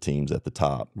 the teams at the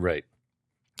top. Right.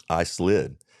 I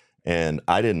slid. And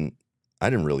I didn't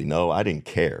really know. I didn't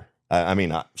care. I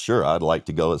mean, sure, I'd like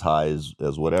to go as high as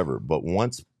whatever. But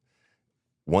once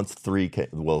three came,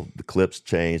 the Clips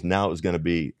changed. Now it was going to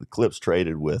be the Clips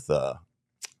traded with the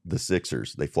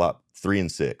Sixers. They flopped 3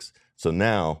 and 6. So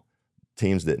now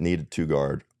teams that needed two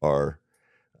guard are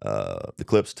the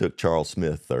Clips took Charles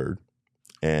Smith third,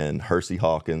 and Hersey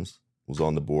Hawkins was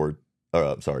on the board.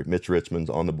 Mitch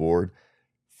Richmond's on the board,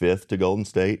 fifth to Golden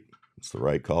State. It's the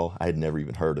right call. I had never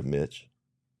even heard of Mitch.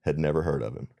 Had never heard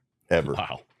of him ever.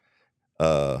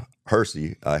 Wow.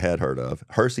 Hersey, I had heard of.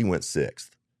 Hersey went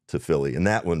 6th to Philly, and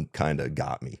that one kind of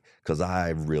got me because I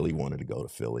really wanted to go to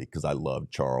Philly because I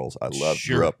loved Charles.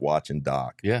 Grew up watching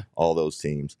Doc. Yeah. All those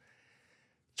teams.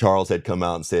 Charles had come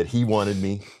out and said he wanted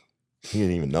me. He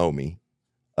didn't even know me,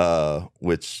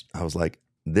 which I was like,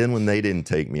 then when they didn't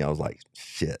take me, I was like,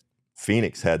 shit.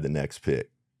 Phoenix had the next pick,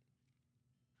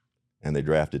 and they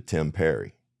drafted Tim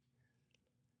Perry.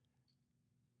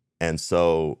 And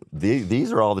so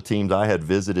these are all the teams I had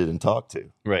visited and talked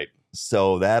to. Right.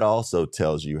 So that also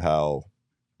tells you how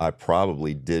I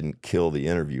probably didn't kill the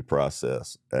interview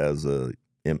process as the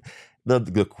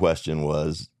question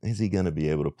was, is he going to be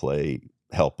able to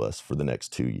help us for the next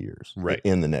 2 years? Right.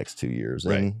 In the next 2 years.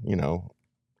 Right. And,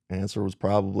 answer was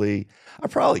I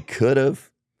probably could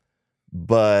have,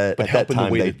 but at help that time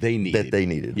in the way that they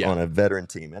needed on a veteran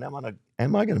team. And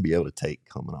am I going to be able to take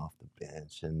coming off the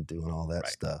bench and doing all that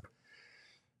stuff?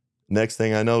 Next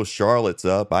thing I know, Charlotte's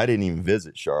up. I didn't even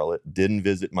visit Charlotte. Didn't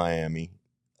visit Miami.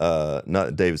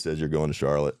 David says you're going to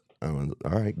Charlotte. I went,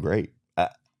 all right, great.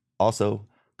 Also,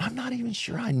 I'm not even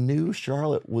sure I knew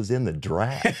Charlotte was in the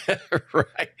draft.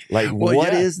 Right. Like,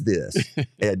 what is this?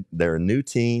 And they're a new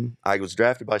team. I was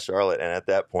drafted by Charlotte, and at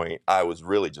that point, I was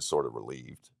really just sort of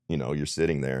relieved. You're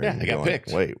sitting there and I got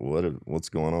picked. Wait, what's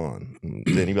going on?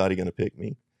 Is anybody going to pick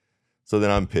me? So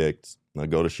then I'm picked. I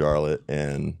go to Charlotte,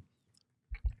 and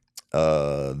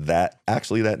that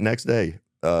next day,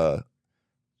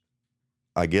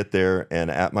 I get there, and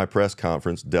at my press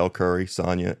conference, Del Curry,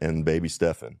 Sonia, and baby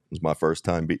Stefan. It was my first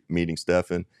time meeting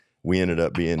Stefan. We ended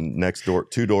up being next door,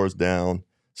 2 doors down.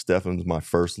 Stefan's my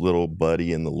first little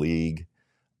buddy in the league.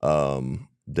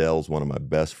 Del's one of my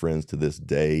best friends to this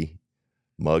day.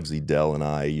 Muggsy, Del, and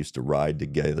I used to ride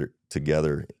together.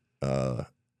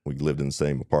 We lived in the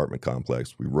same apartment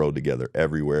complex. We rode together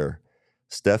everywhere.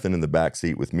 Stefan in the back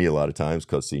seat with me a lot of times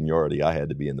because seniority, I had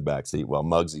to be in the back seat while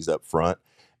Muggsy's up front.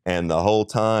 And the whole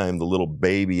time, the little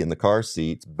baby in the car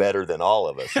seat's better than all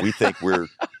of us. We think we're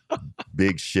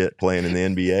big shit playing in the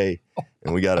NBA,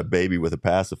 and we got a baby with a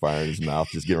pacifier in his mouth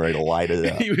just getting ready to light it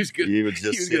up. He was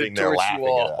just sitting there laughing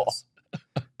at us.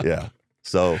 Yeah.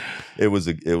 So it was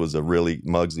a really,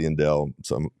 Muggsy and Del,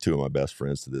 2 of my best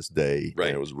friends to this day. Right.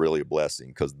 And it was really a blessing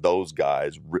because those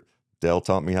guys, Del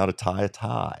taught me how to tie a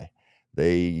tie.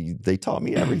 They taught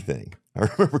me everything. I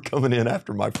remember coming in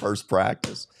after my first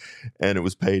practice, and it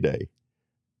was payday,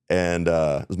 and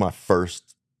it was my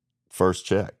first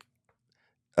check,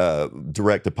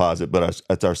 direct deposit, but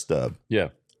it's our stub. Yeah,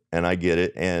 and I get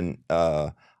it, and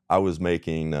I was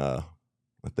making, I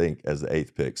think as the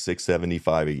 8th pick,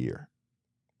 $675 a year,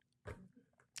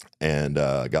 and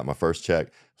I got my first check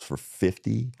for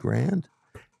 $50,000,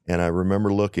 and I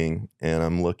remember looking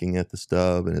at the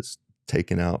stub, and it's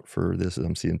taken out for this.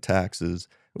 I'm seeing taxes.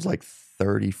 It was like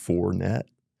 34 net.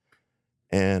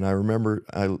 And I remember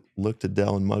I looked at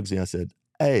Del and Muggsy and I said,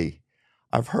 hey,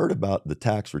 I've heard about the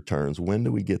tax returns. When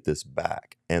do we get this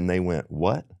back? And they went,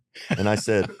 what? And I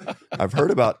said, I've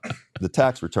heard about the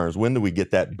tax returns. When do we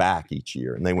get that back each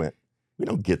year? And they went, we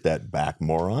don't get that back,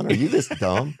 moron. Are you this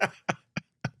dumb?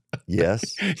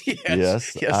 Yes,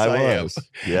 I was.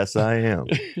 Yes, I am.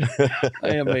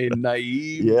 I am a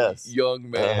naive young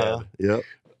man. Yep.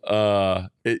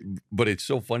 But it's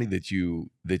so funny that you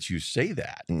say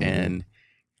that, and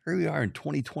here we are in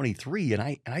 2023,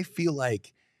 and I feel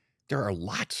like there are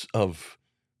lots of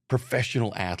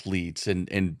professional athletes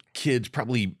and kids,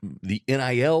 probably the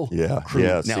NIL crew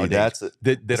nowadays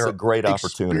that are a great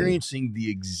opportunity, experiencing the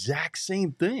exact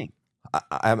same thing.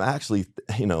 I'm actually,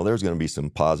 there's going to be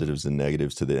some positives and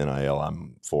negatives to the NIL.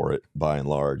 I'm for it by and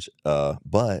large,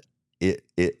 but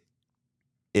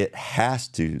it has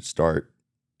to start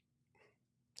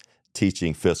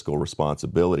teaching fiscal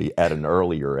responsibility at an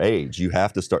earlier age. You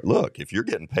have to start. Look, if you're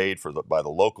getting paid by the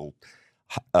local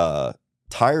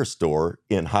tire store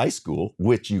in high school,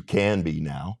 which you can be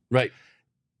now, right?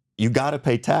 You got to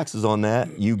pay taxes on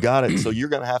that. You got it. So you're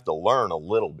going to have to learn a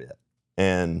little bit.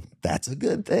 And that's a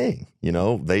good thing.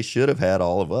 They should have had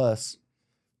all of us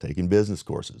taking business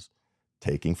courses,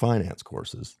 taking finance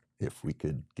courses, if we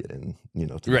could get in,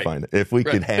 if we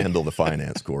could handle the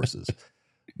finance courses.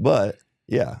 But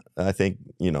yeah, I think,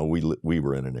 we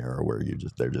were in an era where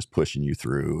they're just pushing you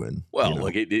through. And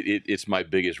look, it's my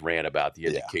biggest rant about the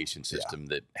education system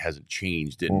that hasn't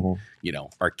changed in,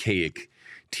 archaic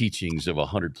teachings of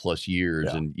 100+ years.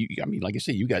 Yeah. And like I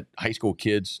say, you got high school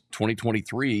kids,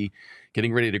 2023,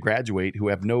 getting ready to graduate who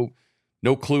have no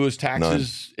clue as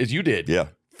taxes as you did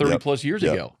 30+ years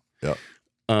ago. Yeah.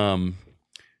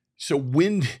 So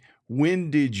when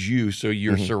When did you? So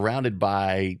you're surrounded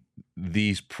by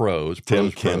these pros.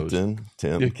 Tim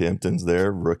Kempton's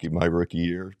there. My rookie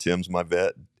year. Tim's my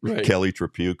vet. Right. Kelly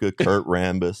Trapuka, Kurt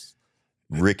Rambis,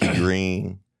 Ricky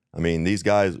Green. I mean, these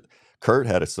guys. Kurt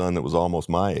had a son that was almost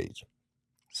my age,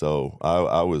 so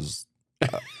I was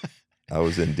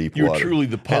in deep you water. You're truly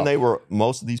the pup. And they were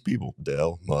most of these people.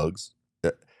 Dell, Muggs.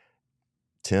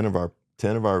 10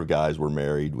 of our guys were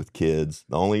married with kids.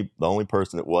 The only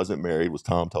person that wasn't married was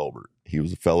Tom Tolbert. He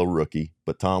was a fellow rookie,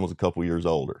 but Tom was a couple years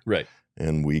older. Right.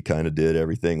 And we kind of did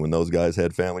everything. When those guys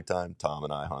had family time, Tom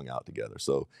and I hung out together.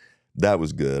 So that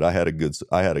was good. I had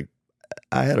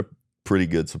a pretty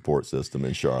good support system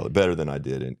in Charlotte, better than I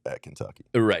did at Kentucky.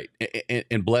 Right.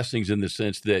 And blessings in the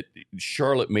sense that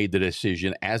Charlotte made the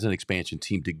decision as an expansion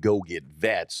team to go get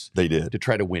vets. They did. To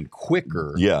try to win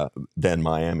quicker. Yeah, than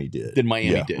Miami did.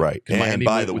 Did. Right. And Miami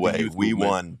by the way, we movement.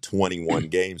 won 21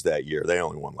 games that year. They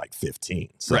only won like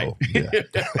 15. So, right.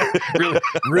 Yeah.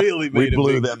 really we made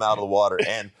blew them out of the water.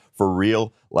 And for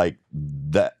real, like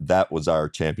that was our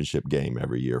championship game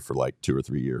every year for like 2 or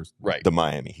 3 years. Right. The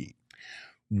Miami Heat.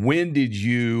 When did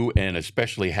you, and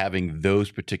especially having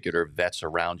those particular vets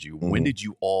around you, when did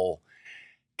you all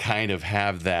kind of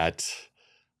have that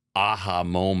aha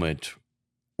moment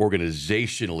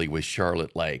organizationally with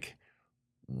Charlotte? Like,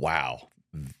 wow,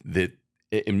 that,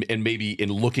 and maybe in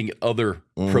looking at other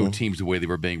pro teams, the way they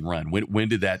were being run, when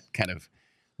did that kind of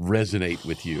resonate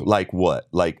with you? Like what?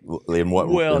 Like in what?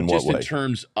 Well, in just what way? in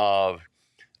terms of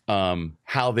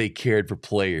how they cared for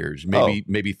players,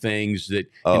 maybe things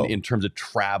that in terms of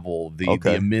travel, the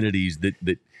amenities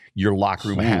that your locker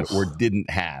room had or didn't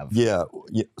have. Yeah.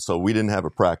 So we didn't have a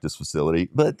practice facility,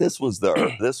 but this was the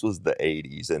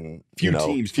 80s, and few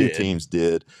teams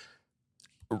did.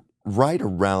 Right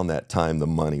around that time, the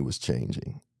money was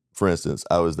changing. For instance,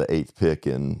 I was the 8th pick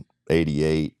in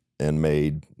 '88 and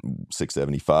made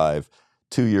 $675.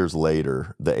 2 years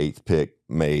later, the 8th pick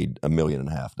made $1.5 million.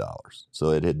 So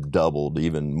it had doubled,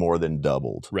 even more than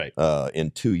doubled, right,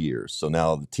 in 2 years. So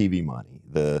now the TV money,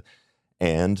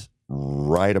 and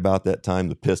right about that time,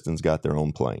 the Pistons got their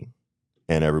own plane,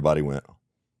 and everybody went,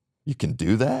 "You can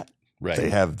do that? Right?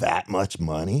 They have that much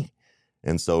money?"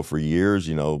 And so for years,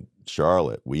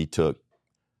 Charlotte, we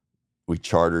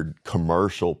chartered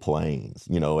commercial planes.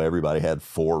 Everybody had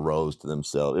 4 rows to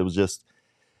themselves. It was just,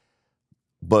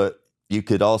 but you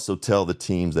could also tell the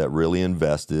teams that really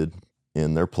invested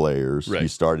in their players. Right. I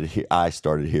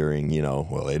started hearing,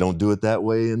 well, they don't do it that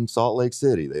way in Salt Lake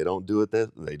City. They don't do it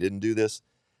they didn't do this.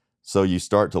 So you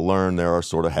start to learn there are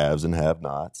sort of haves and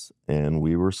have-nots, and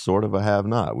we were sort of a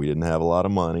have-not. We didn't have a lot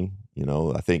of money.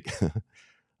 I think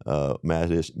Matt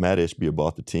Ishbia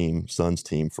bought the Suns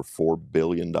team for $4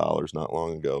 billion not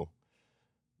long ago.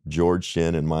 George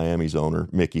Shinn and Miami's owner,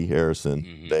 Mickey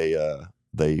Harrison,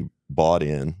 they bought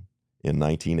in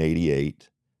 1988,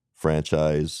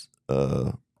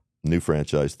 new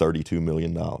franchise, $32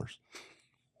 million. Wow.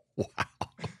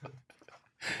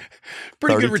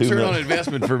 Pretty good return on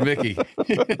investment for Mickey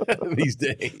these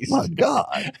days.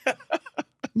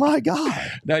 My God.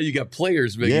 Now you got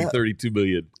players making $32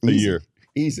 million a year.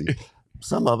 Easy.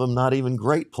 Some of them not even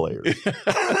great players.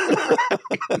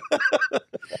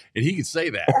 And he can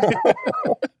say that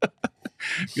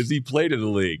because he played in the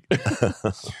league.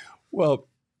 Well,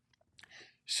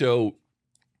 so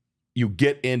you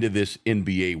get into this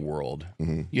NBA world.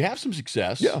 You have some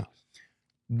success. Yeah.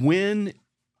 When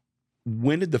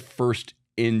did the first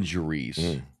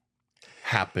injuries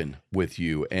happen with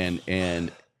you?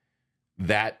 And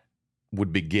that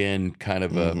would begin kind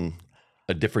of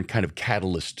a different kind of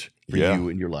catalyst for you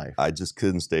in your life. I just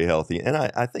couldn't stay healthy. And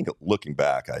I think looking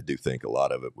back, I do think a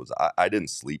lot of it was I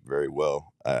didn't sleep very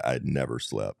well. I'd never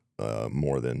slept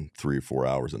more than 3 or 4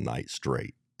 hours a night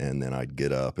straight. And then I'd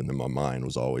get up and then my mind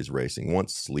was always racing.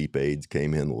 Once sleep aids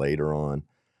came in later on,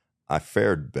 I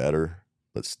fared better,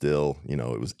 but still,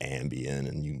 it was Ambien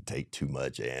and you can take too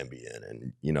much Ambien.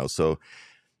 And, so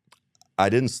I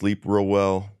didn't sleep real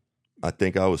well. I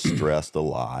think I was stressed a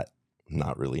lot,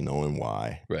 not really knowing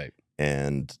why. Right.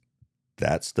 And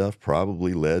that stuff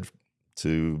probably led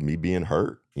to me being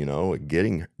hurt,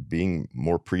 being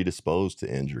more predisposed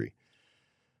to injury.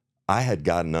 I had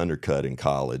gotten undercut in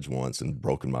college once and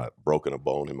broken a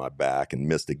bone in my back and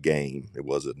missed a game. It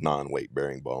was a non-weight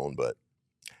bearing bone, but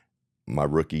my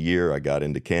rookie year I got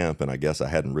into camp and I guess I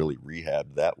hadn't really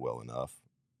rehabbed that well enough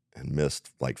and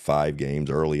missed like 5 games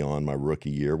early on my rookie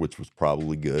year, which was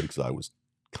probably good because I was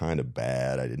kind of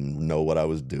bad. I didn't know what I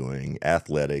was doing,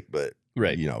 athletic, but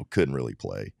couldn't really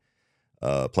play.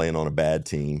 Playing on a bad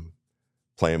team,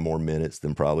 playing more minutes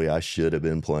than probably I should have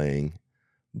been playing.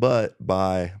 But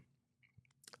by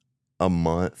a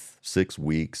month, 6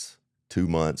 weeks, 2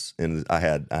 months, and I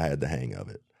had the hang of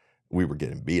it. We were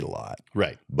getting beat a lot,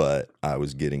 Right. but I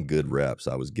was getting good reps.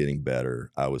 I was getting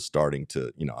better. I was starting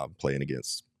to, I'm playing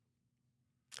against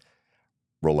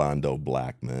Rolando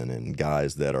Blackman and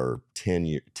guys that are 10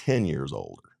 years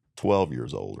older, 12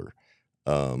 years older.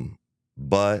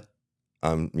 But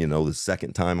I'm, the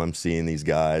second time I'm seeing these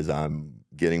guys, I'm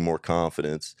getting more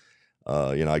confidence.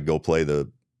 I go play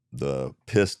the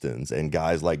Pistons, and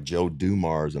guys like Joe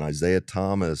Dumars and Isaiah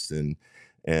Thomas and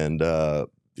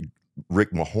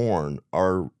Rick Mahorn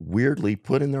are weirdly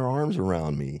putting their arms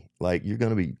around me. Like, you're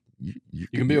going to be, you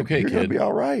can be okay, you're kid. going to be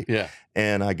all right. Yeah.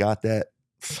 And I got that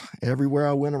everywhere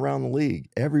I went around the league.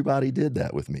 Everybody did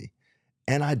that with me.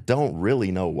 And I don't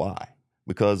really know why,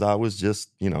 because I was just,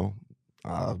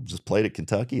 I just played at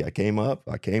Kentucky. I came up,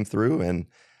 I came through, and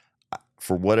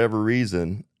for whatever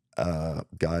reason,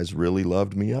 guys really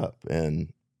loved me up,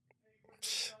 and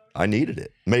I needed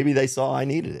it. Maybe they saw I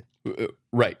needed it.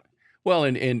 Right. Well,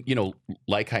 and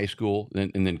like high school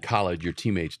and then college, your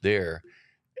teammates there,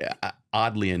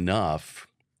 oddly enough,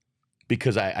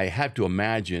 because I have to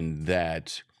imagine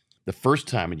that the first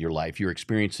time in your life you're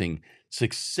experiencing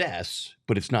success,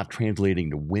 but it's not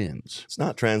translating to wins. It's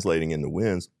not translating into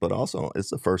wins, but also it's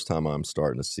the first time I'm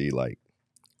starting to see, like,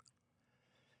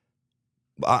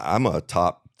 I'm a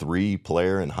top 3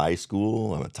 player in high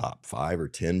school. I'm a top 5 or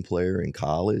 10 player in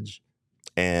college.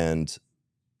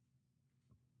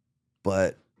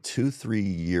 But 2-3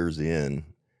 years in,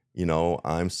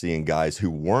 I'm seeing guys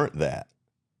who weren't that.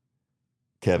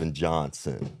 Kevin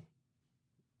Johnson,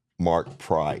 Mark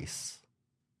Price,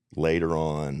 later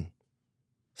on,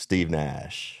 Steve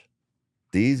Nash.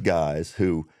 These guys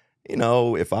who,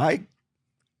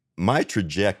 my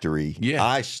trajectory,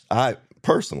 I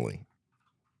personally,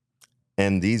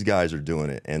 and these guys are doing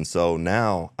it. And so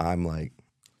now I'm like,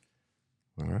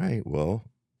 all right, well,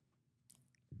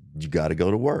 you got to go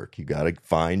to work. You got to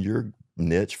find your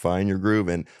niche, find your groove,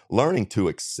 and learning to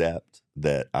accept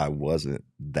that I wasn't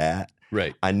that.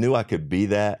 Right. I knew I could be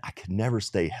that. I could never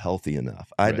stay healthy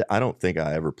enough. I don't think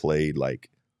I ever played like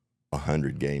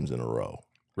 100 games in a row.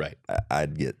 Right.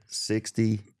 I'd get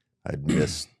 60. I'd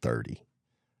miss 30.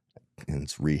 And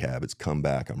it's rehab. It's come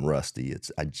back. I'm rusty.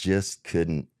 I just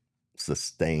couldn't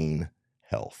sustain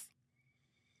health.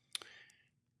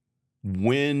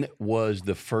 When was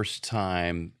the first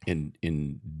time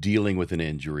in dealing with an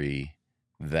injury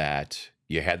that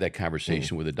you had that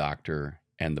conversation with a doctor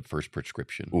and the first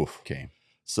prescription came?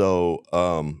 So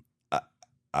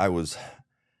I was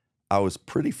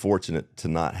pretty fortunate to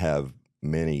not have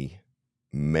many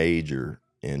major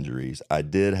injuries. I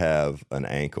did have an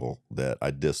ankle that I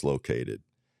dislocated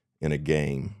in a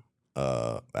game,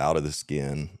 out of the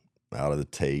skin, out of the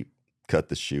tape, cut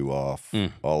the shoe off,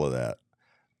 all of that.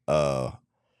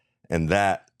 And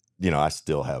that, I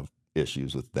still have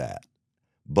issues with that.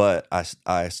 But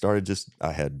I started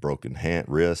I had broken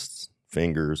wrists,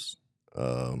 fingers,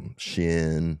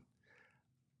 shin.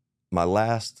 My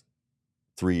last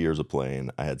 3 years of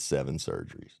playing, I had 7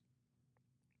 surgeries.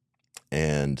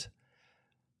 And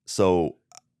so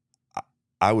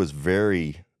I was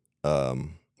very, I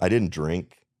didn't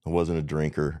drink. I wasn't a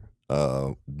drinker,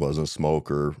 wasn't a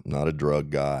smoker, not a drug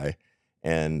guy.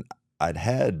 And I'd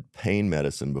had pain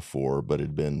medicine before, but it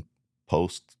had been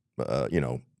post,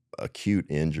 acute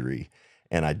injury.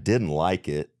 And I didn't like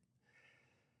it.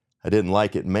 I didn't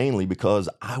like it mainly because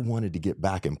I wanted to get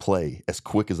back and play as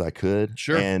quick as I could.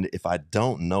 Sure. And if I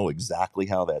don't know exactly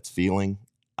how that's feeling,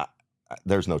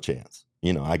 there's no chance.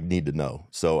 I need to know.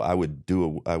 So I would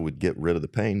get rid of the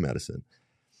pain medicine.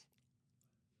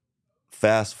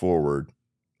 Fast forward,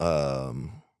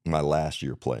 my last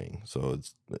year playing. So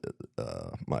it's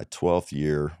my 12th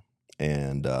year,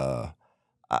 and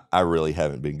I really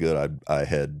haven't been good. I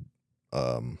had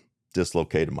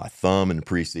dislocated my thumb in the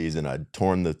preseason. I'd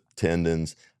torn the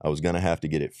tendons. I was going to have to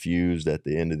get it fused at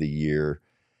the end of the year.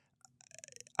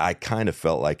 I kind of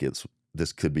felt like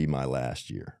this could be my last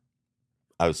year.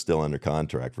 I was still under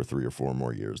contract for 3 or 4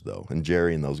 more years, though. And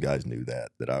Jerry and those guys knew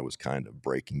that I was kind of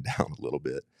breaking down a little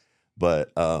bit.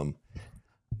 But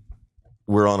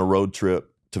we're on a road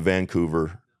trip to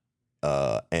Vancouver,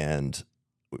 and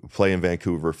we play in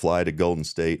Vancouver, fly to Golden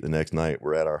State the next night.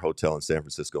 We're at our hotel in San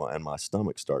Francisco, and my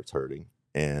stomach starts hurting.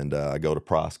 And I go to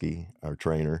Prosky, our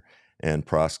trainer, and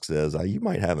Prosk says, you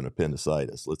might have an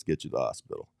appendicitis. Let's get you to the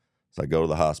hospital. So I go to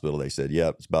the hospital. They said,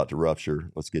 yep, it's about to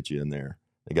rupture. Let's get you in there.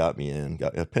 They got me in,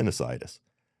 got appendicitis.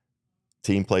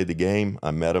 Team played the game.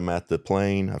 I met them at the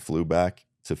plane. I flew back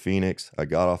to Phoenix. I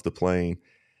got off the plane,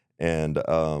 and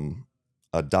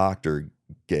a doctor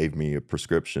gave me a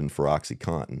prescription for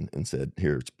OxyContin and said,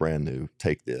 "Here, it's brand new.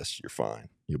 Take this. You're fine.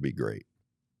 You'll be great."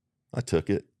 I took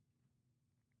it.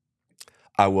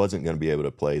 I wasn't going to be able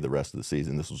to play the rest of the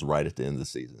season. This was right at the end of the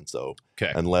season. So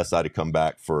Okay. unless I'd have come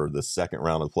back for the second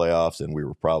round of the playoffs, and we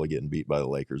were probably getting beat by the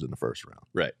Lakers in the first round,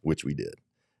 Right. which we did.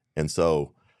 And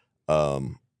so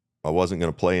I wasn't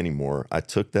going to play anymore. I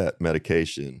took that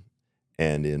medication,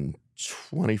 and in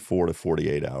 24 to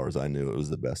 48 hours, I knew it was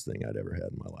the best thing I'd ever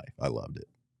had in my life. I loved it.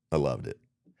 I loved it.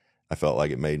 I felt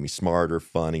like it made me smarter,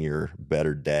 funnier,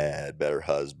 better dad, better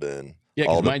husband. Yeah,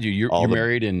 because mind you, you're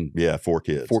married and 4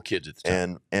 kids. 4 kids at the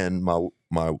time. And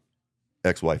my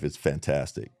ex-wife is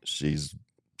fantastic. She's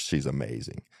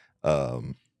amazing.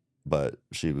 But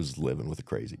she was living with a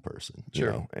crazy person, you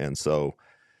know. And so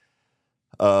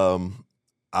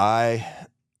I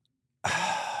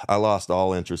lost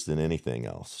all interest in anything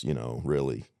else, you know,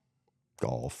 really.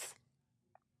 Golf,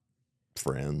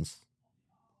 friends.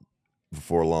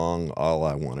 Before long, all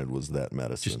I wanted was that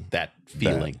medicine. Just that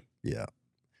feeling. Yeah.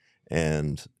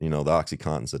 And, you know, the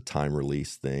OxyContin's a time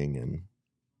release thing, and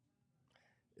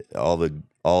all the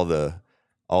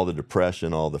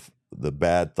depression, all the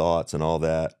bad thoughts and all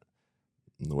that.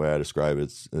 The way I describe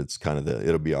it, it's kind of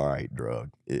it'll be all right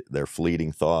drug. They're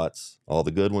fleeting thoughts. All the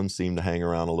good ones seem to hang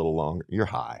around a little longer. You're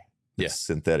high. Yeah. It's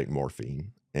synthetic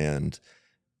morphine. And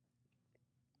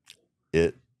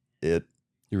it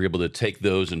you're able to take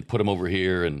those and put them over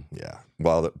here, and yeah.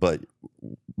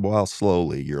 While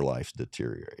slowly your life's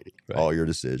deteriorating, right. All your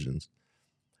decisions.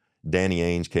 Danny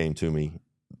Ainge came to me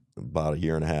about a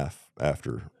year and a half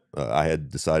after I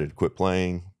had decided to quit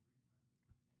playing.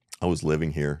 I was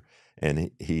living here,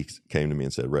 and he came to me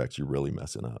and said, "Rex, you're really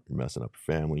messing up. You're messing up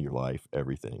your family, your life,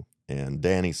 everything." And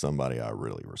Danny's somebody I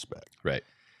really respect. Right.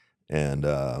 And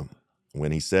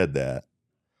when he said that,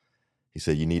 he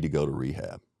said, "You need to go to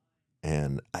rehab."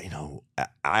 And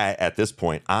I at this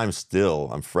point, I'm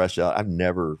fresh out. I've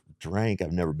never drank.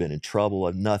 I've never been in trouble.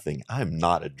 I've nothing. I'm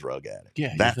not a drug addict.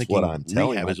 Yeah, that's what I'm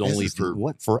telling you. Rehab is only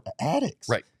for addicts.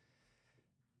 Right.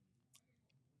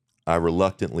 I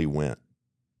reluctantly went,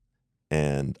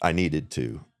 and I needed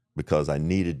to, because I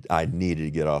needed to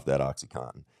get off that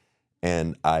OxyContin.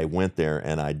 And I went there,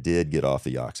 and I did get off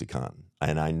the OxyContin,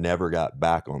 and I never got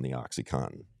back on the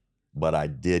OxyContin, but I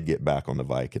did get back on the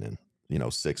Vicodin.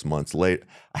 6 months later,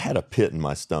 I had a pit in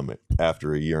my stomach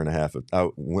after a year and a half.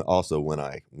 Also, when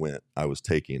I went, I was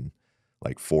taking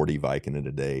like 40 Vicodin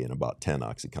a day and about 10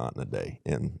 OxyContin a day.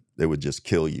 And it would just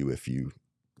kill you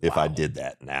if I did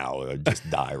that now. I'd just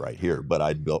die right here. But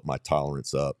I'd built my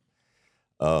tolerance up.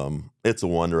 It's a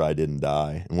wonder I didn't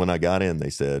die. And when I got in, they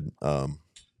said,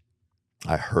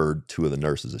 I heard 2 of the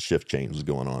nurses, a shift change was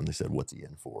going on. They said, "What's he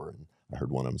in for?" And I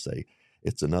heard one of them say,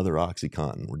 "It's another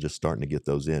OxyContin. We're just starting to get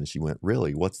those in." She went,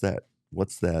 "Really? What's that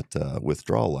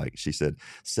withdrawal like?" She said,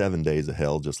 7 days of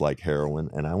hell, just like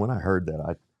heroin. And when I heard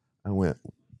that, I went,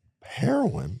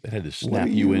 "Heroin?" It had to snap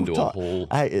you into a whole...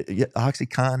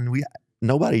 OxyContin,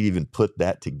 nobody even put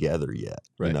that together yet,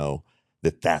 right.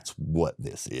 That's what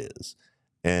this is.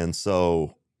 And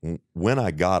so when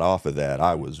I got off of that,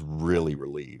 I was really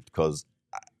relieved, because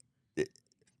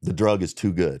the drug is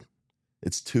too good.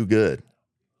 It's too good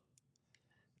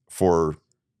for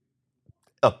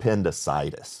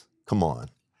appendicitis. Come on.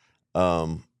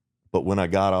 But when I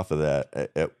got off of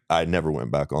that, I never went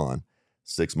back on.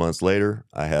 6 months later,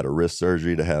 I had a wrist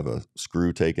surgery to have a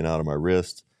screw taken out of my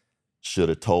wrist. Should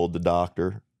have told the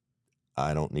doctor,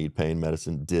 I don't need pain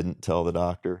medicine. Didn't tell the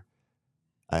doctor.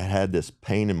 I had this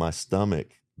pain in my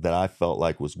stomach that I felt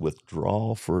like was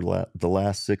withdrawal for the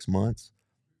last 6 months.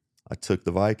 I took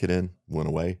the Vicodin, went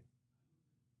away.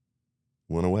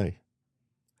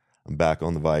 I'm back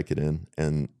on the Vicodin,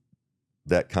 and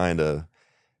that kind of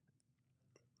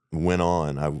went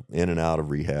on. I'm in and out of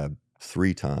rehab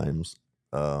 3 times.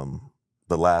 The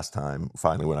last time,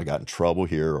 finally, when I got in trouble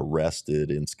here, arrested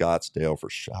in Scottsdale for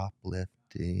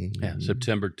shoplifting. Yeah,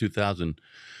 September 2000.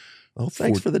 Oh,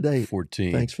 thanks for the date.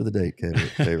 14. Thanks for the date,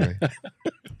 K-Ray.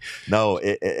 No,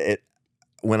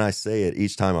 when I say it,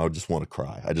 each time I just want to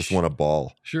cry. I just want to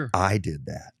bawl. Sure. I did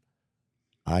that.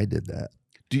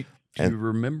 Do you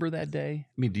remember that day?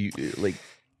 I mean, do you like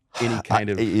any kind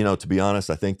of... to be honest,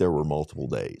 I think there were multiple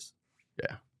days.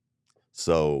 Yeah.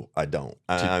 So I don't.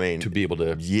 I mean, to be able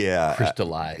to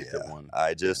crystallize that one.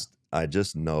 I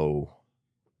just know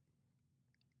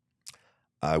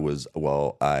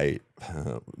I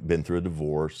been through a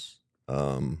divorce.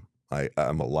 I'm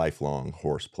a lifelong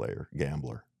horse player,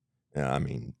 gambler. I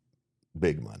mean,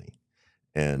 big money.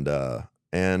 And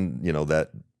that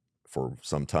for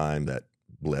some time that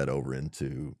bled over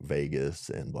into Vegas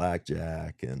and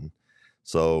blackjack. And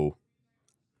so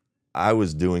I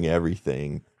was doing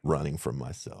everything running from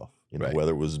myself, Right.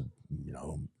 whether it was,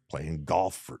 playing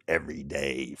golf for every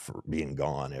day, for being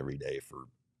gone every day for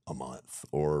a month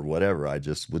or whatever. I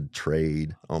just would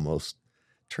trade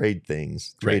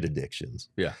things, trade Right. addictions.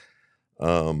 Yeah.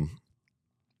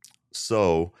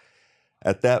 So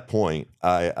at that point,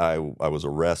 I was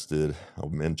arrested.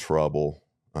 I'm in trouble.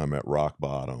 I'm at rock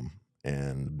bottom,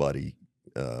 and Buddy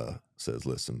says,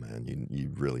 "Listen, man,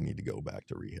 you really need to go back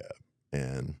to rehab."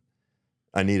 And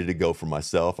I needed to go for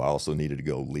myself. I also needed to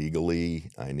go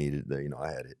legally. I needed,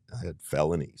 I had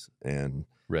felonies, and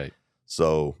Right.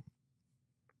 so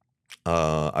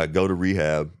I go to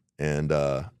rehab, and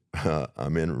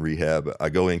I'm in rehab. I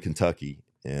go in Kentucky,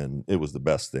 and it was the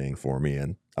best thing for me.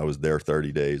 And I was there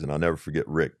 30 days, and I'll never forget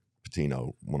Rick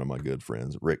Patino, one of my good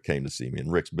friends. Rick came to see me, and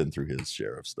Rick's been through his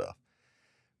share of stuff.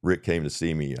 Rick came to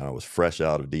see me. I was fresh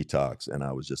out of detox, and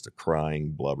I was just a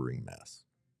crying, blubbering mess.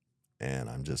 And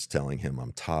I'm just telling him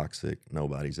I'm toxic.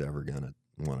 Nobody's ever going to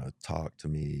want to talk to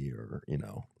me or,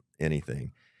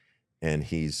 anything. And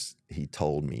he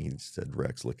told me, he said,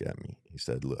 "Rex, look at me." He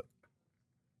said, "Look,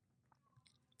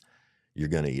 you're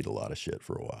going to eat a lot of shit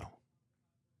for a while."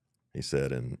 He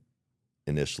said, and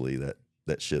initially that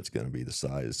shit's going to be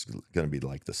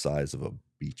like the size of a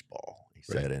beach ball. He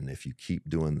said, Right. and if you keep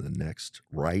doing the next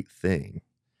right thing,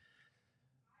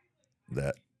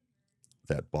 that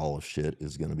ball of shit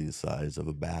is going to be the size of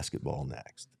a basketball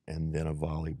next, and then a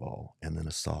volleyball, and then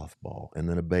a softball, and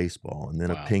then a baseball, and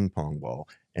then a Wow. ping pong ball,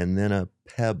 and then a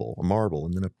marble,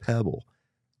 and then a pebble,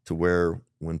 to where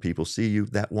when people see you,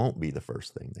 that won't be the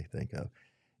first thing they think of.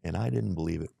 And I didn't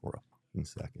believe it for a fucking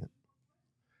second.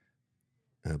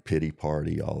 A pity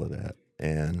party, all of that.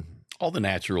 And All the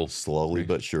natural. slowly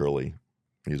but surely,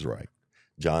 he's right.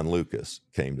 John Lucas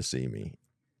came to see me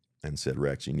and said,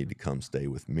 "Rex, you need to come stay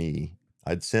with me."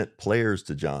 I'd sent players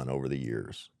to John over the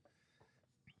years,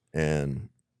 and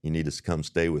 "You need to come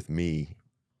stay with me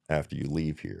after you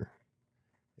leave here."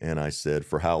 And I said,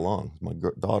 "For how long? My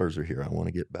daughters are here. I want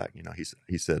to get back."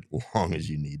 He said, "Long as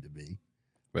you need to be."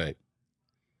 Right.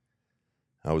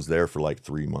 I was there for like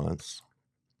 3 months,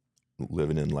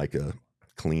 living in like a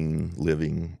clean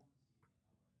living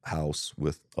house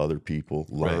with other people,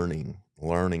 learning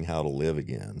how to live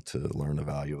again, to learn the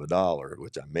value of a dollar,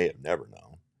 which I may have never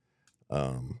known.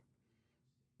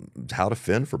 How to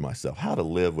fend for myself, how to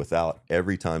live without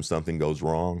every time something goes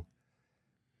wrong,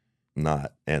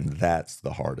 and that's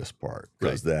the hardest part,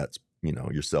 because that's,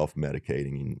 you're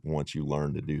self-medicating, and once you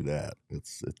learn to do that,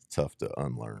 it's tough to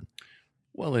unlearn.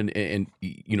 Well, and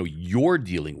you're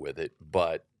dealing with it,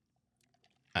 but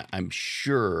I'm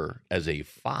sure as a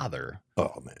father,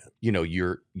 Oh man,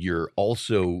 you're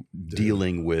also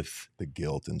dealing with the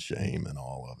guilt and shame and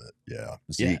all of it. Yeah.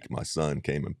 Zeke, my son,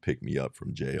 came and picked me up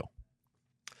from jail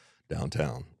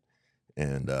downtown,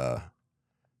 and I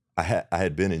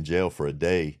had been in jail for a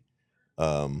day,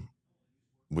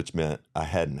 which meant I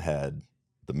hadn't had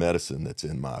the medicine that's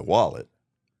in my wallet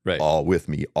all with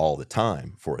me all the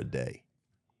time for a day.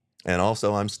 And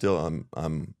also I'm somehow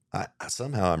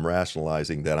I'm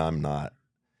rationalizing that I'm not,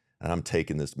 and I'm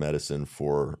taking this medicine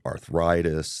for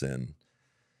arthritis and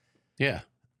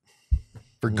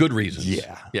for good reasons.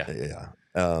 Yeah.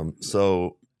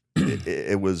 So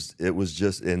it was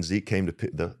just, and Zeke came to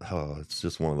it's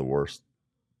just one of the worst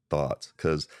thoughts,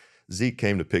 because Zeke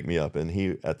came to pick me up, and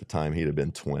at the time he'd have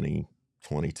been 20,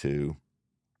 22.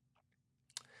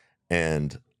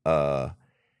 And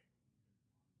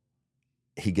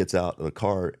he gets out of the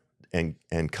car and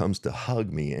comes to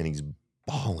hug me, and he's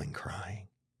bawling, crying.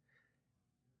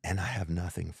 And I have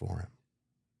nothing for him.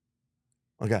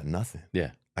 I got nothing.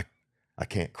 Yeah. I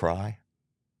can't cry.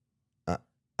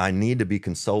 I need to be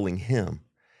consoling him,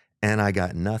 and I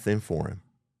got nothing for him.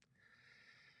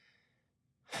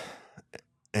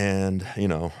 And,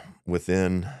 I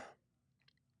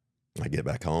get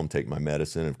back home, take my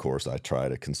medicine. Of course, I try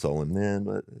to console him then,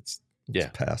 but it's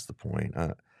past the point.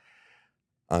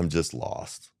 I'm just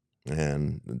lost,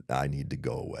 and I need to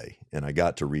go away. And I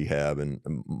got to rehab, and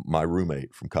my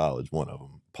roommate from college, one of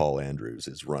them, Paul Andrews,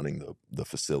 is running the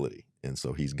facility. And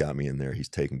so he's got me in there. He's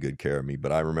taking good care of me.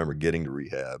 But I remember getting to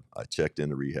rehab. I checked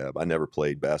into rehab. I never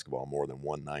played basketball more than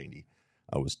 190.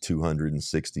 I was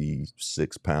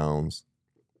 266 pounds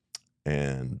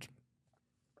and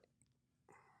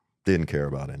didn't care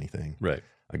about anything. Right.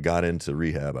 I got into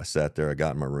rehab. I sat there. I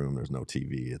got in my room. There's no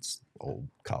TV. It's old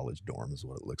college dorm is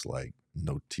what it looks like.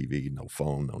 No TV, no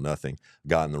phone, no nothing.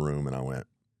 Got in the room, and I went,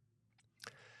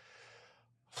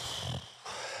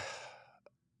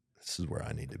 "This is where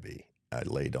I need to be." I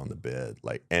laid on the bed,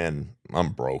 and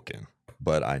I'm broken,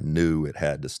 but I knew it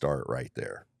had to start right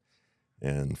there.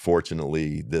 And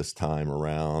fortunately, this time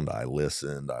around, I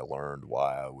listened. I learned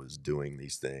why I was doing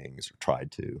these things, or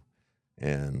tried to,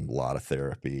 and a lot of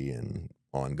therapy and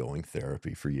ongoing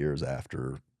therapy for years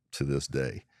after, to this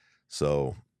day.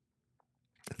 So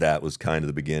that was kind of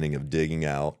the beginning of digging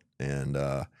out. And,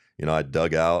 I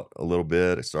dug out a little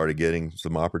bit. I started getting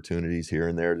some opportunities here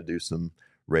and there to do some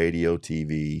radio,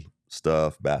 TV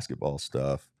stuff, basketball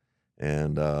stuff.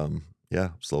 And,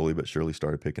 slowly but surely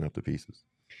started picking up the pieces.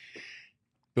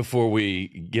 Before we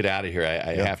get out of here,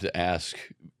 I have to ask,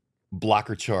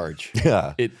 blocker charge.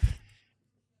 Yeah.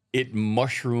 It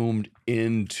mushroomed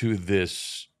into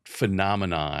this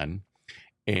phenomenon.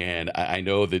 And I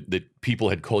know that people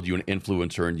had called you an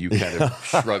influencer, and you kind of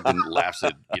shrugged and laughed,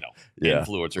 said,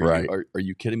 influencer. Right. Are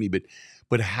you kidding me?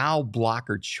 But how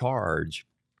blocker charge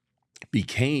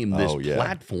became this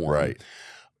platform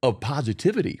of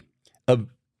positivity, of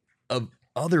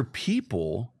other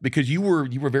people, because you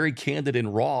were very candid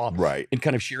and raw, and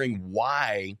kind of sharing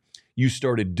why you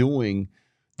started doing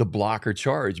the blocker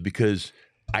charge, because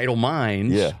idle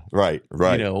minds,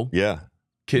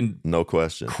 can no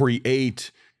question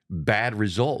create bad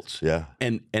results. Yeah.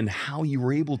 And how you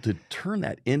were able to turn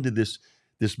that into this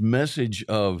message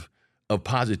of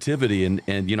positivity.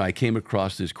 And I came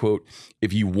across this quote: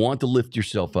 "If you want to lift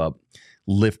yourself up,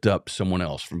 lift up someone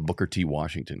else," from Booker T.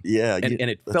 Washington. Yeah. And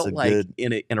it felt like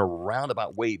in a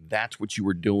roundabout way, that's what you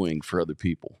were doing for other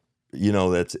people.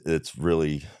 That's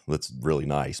really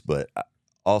nice. But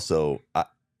also,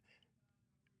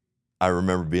 I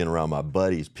remember being around my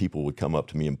buddies. People would come up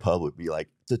to me in public, be like,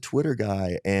 "The Twitter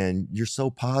guy, and you're so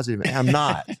positive." And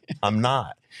I'm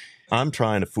not. I'm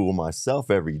trying to fool myself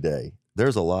every day.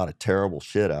 There's a lot of terrible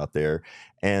shit out there.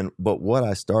 But what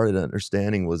I started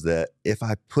understanding was that if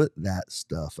I put that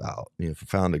stuff out, if I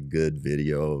found a good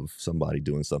video of somebody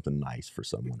doing something nice for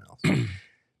someone else,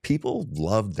 people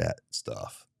loved that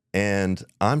stuff. And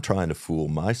I'm trying to fool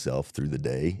myself through the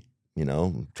day,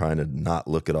 trying to not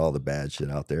look at all the bad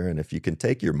shit out there. And if you can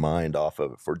take your mind off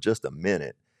of it for just a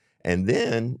minute, and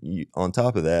then on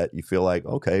top of that, you feel like,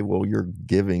 okay, well, you're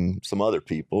giving some other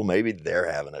people, maybe they're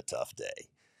having a tough day,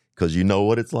 because you know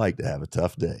what it's like to have a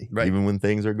tough day, even when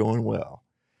things are going well.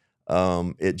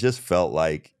 It just felt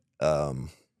like, I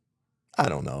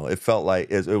don't know, it felt like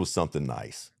it was something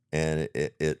nice. And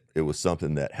it was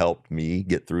something that helped me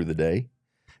get through the day.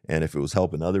 And if it was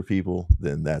helping other people,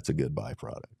 then that's a good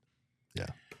byproduct. Yeah.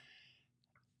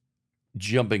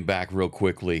 Jumping back real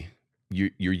quickly,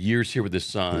 your years here with the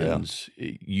Suns,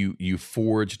 you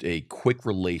forged a quick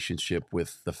relationship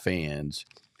with the fans,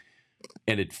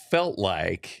 and it felt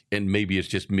like, and maybe it's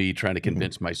just me trying to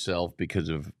convince myself because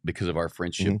of our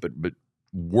friendship, but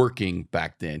working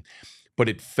back then, but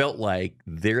it felt like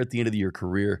there at the end of your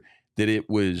career that it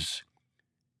was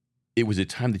a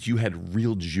time that you had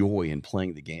real joy in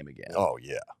playing the game again. Oh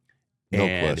yeah. No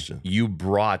question. You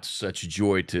brought such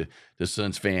joy to the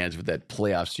Suns fans with that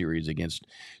playoff series against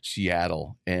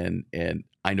Seattle. And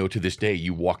I know to this day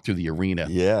you walk through the arena.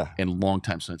 Yeah. And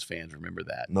longtime Suns fans remember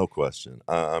that. No question.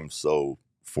 I'm so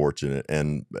fortunate.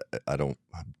 And I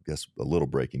guess a little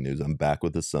breaking news. I'm back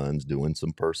with the Suns doing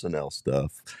some personnel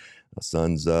stuff.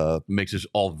 Suns makes us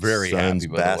all very Suns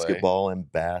happy, basketball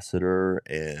ambassador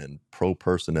and pro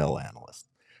personnel analyst.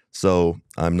 So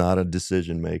I'm not a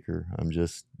decision maker. I'm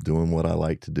just doing what I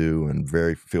like to do, and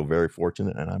feel very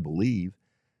fortunate. And I believe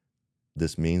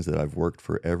this means that I've worked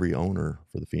for every owner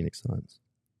for the Phoenix Suns.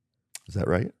 Is that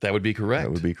right? That would be correct.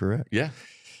 That would be correct. Yeah.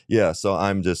 Yeah. So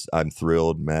I'm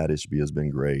thrilled. Matt Ishby has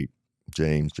been great.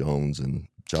 James Jones and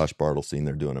Josh Bartlesine,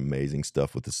 they're doing amazing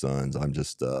stuff with the Suns. I'm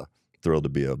just thrilled to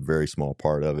be a very small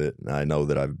part of it. And I know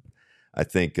that I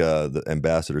think the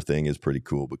ambassador thing is pretty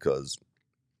cool, because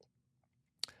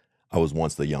I was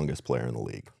once the youngest player in the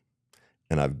league,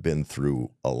 and I've been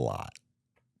through a lot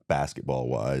basketball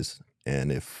wise.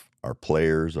 And if our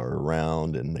players are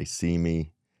around and they see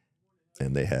me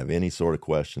and they have any sort of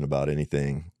question about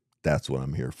anything, that's what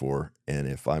I'm here for. And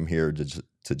if I'm here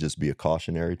to just be a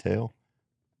cautionary tale,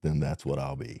 then that's what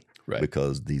I'll be,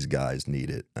 because these guys need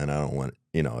it. And I don't want,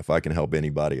 if I can help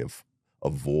anybody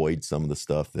avoid some of the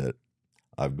stuff that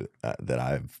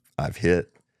I've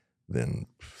hit, then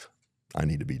I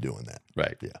need to be doing that.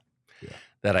 Right. Yeah.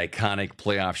 That iconic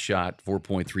playoff shot,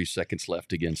 4.3 seconds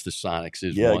left against the Sonics,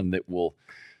 is one that will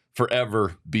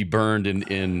forever be burned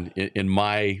in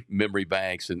my memory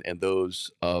banks and those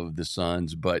of the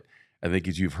Suns. But I think,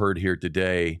 as you've heard here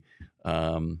today,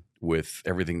 with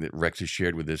everything that Rex has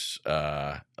shared with us,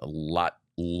 a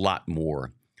lot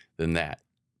more than that.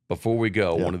 Before we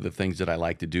go, one of the things that I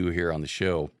like to do here on the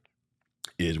show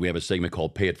is we have a segment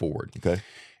called Pay It Forward. Okay.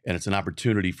 And it's an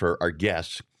opportunity for our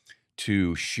guests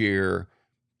to share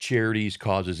charities,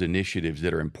 causes, initiatives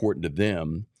that are important to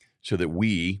them so that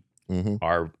we,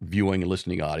 our viewing and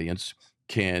listening audience,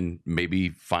 can maybe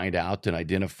find out and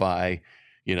identify,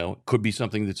 could be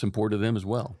something that's important to them as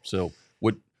well. So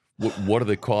what are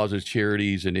the causes,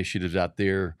 charities, initiatives out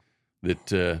there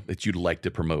that you'd like to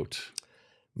promote?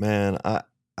 Man,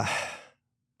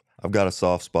 I've got a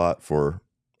soft spot for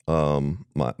I'm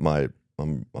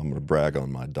going to brag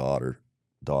on my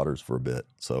daughters for a bit.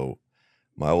 So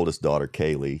my oldest daughter,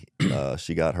 Kaylee,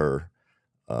 she got her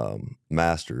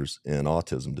master's in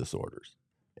autism disorders,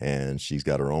 and she's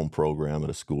got her own program at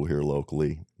a school here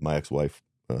locally. My ex-wife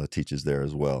teaches there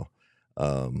as well,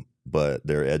 but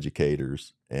they're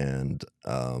educators, and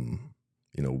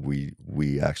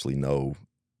we actually know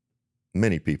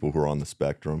many people who are on the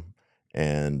spectrum,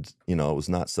 and it was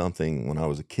not something when I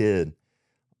was a kid.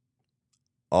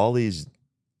 All these,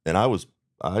 and I was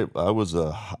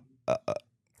a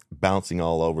bouncing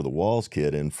all over the walls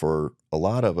kid, and for a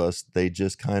lot of us, they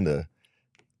just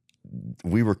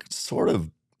we were sort of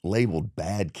labeled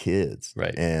bad kids,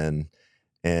 right? And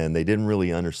they didn't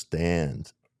really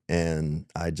understand. And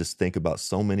I just think about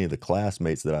so many of the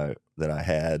classmates that I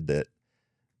had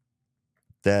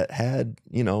that had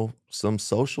some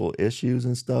social issues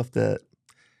and stuff that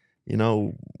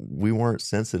we weren't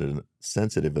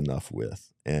sensitive enough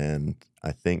with. And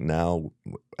I think now,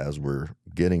 as we're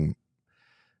getting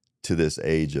to this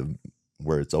age of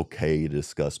where it's okay to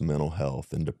discuss mental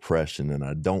health and depression, and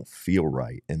I don't feel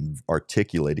right, and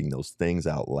articulating those things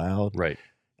out loud, right?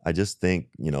 I just think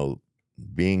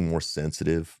being more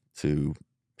sensitive to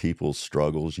people's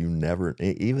struggles. You never,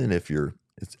 even if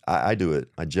I do it.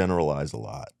 I generalize a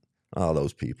lot. Oh,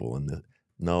 those people, and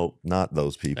no, not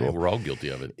those people. We're all guilty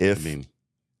of it.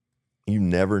 You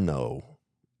never know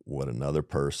what another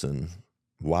person,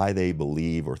 why they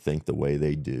believe or think the way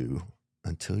they do,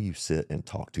 until you sit and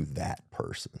talk to that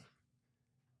person.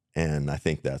 And I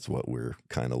think that's what we're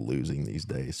kind of losing these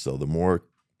days. So the more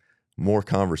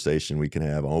conversation we can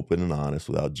have, open and honest,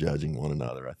 without judging one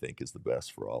another, I think is the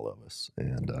best for all of us.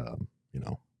 And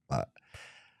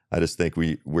I just think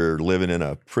we're living in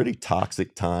a pretty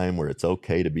toxic time where it's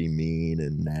okay to be mean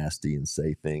and nasty and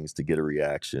say things to get a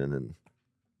reaction, and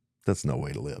that's no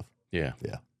way to live. Yeah.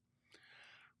 Yeah.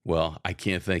 Well, I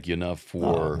can't thank you enough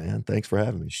for man. Thanks for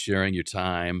having me. Sharing your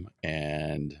time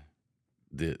and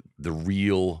the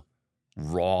real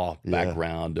raw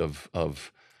background of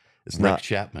it's Rick not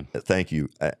Chapman. Thank you.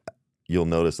 You'll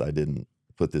notice I didn't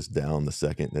put this down the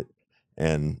second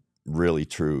and really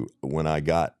true. When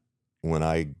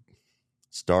I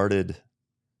started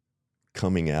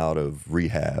coming out of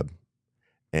rehab,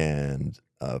 and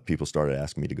people started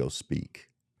asking me to go speak,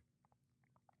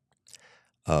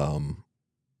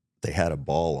 they had a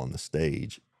ball on the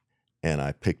stage, and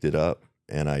I picked it up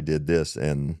and I did this,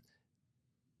 and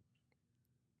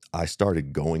I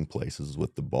started going places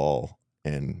with the ball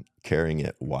and carrying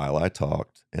it while I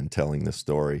talked and telling the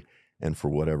story. And for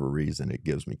whatever reason, it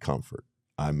gives me comfort.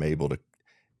 I'm able to,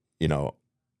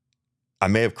 I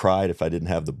may have cried if I didn't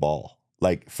have the ball,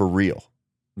 like for real.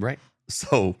 Right.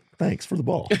 So thanks for the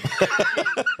ball.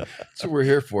 That's what we're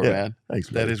here for, man.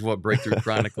 Thanks, man. That is what Breakthrough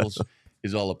Chronicles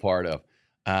is all a part of.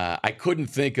 I couldn't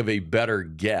think of a better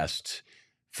guest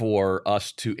for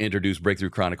us to introduce Breakthrough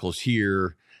Chronicles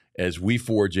here as we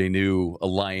forge a new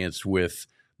alliance with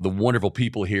the wonderful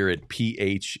people here at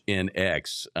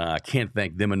PHNX. Can't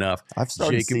thank them enough. I've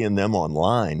started seeing them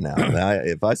online now.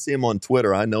 If I see them on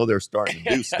Twitter, I know they're starting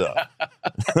to do stuff.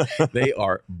 They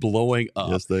are blowing up.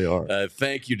 Yes, they are.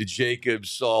 Thank you to Jacob,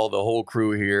 Saul, the whole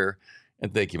crew here.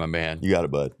 And thank you, my man. You got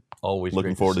it, bud. Always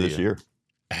looking forward to this year.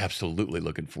 Absolutely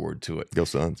looking forward to it. Go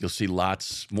Suns. You'll see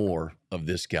lots more of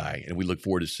this guy, and we look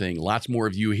forward to seeing lots more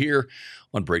of you here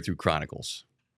on Breakthrough Chronicles.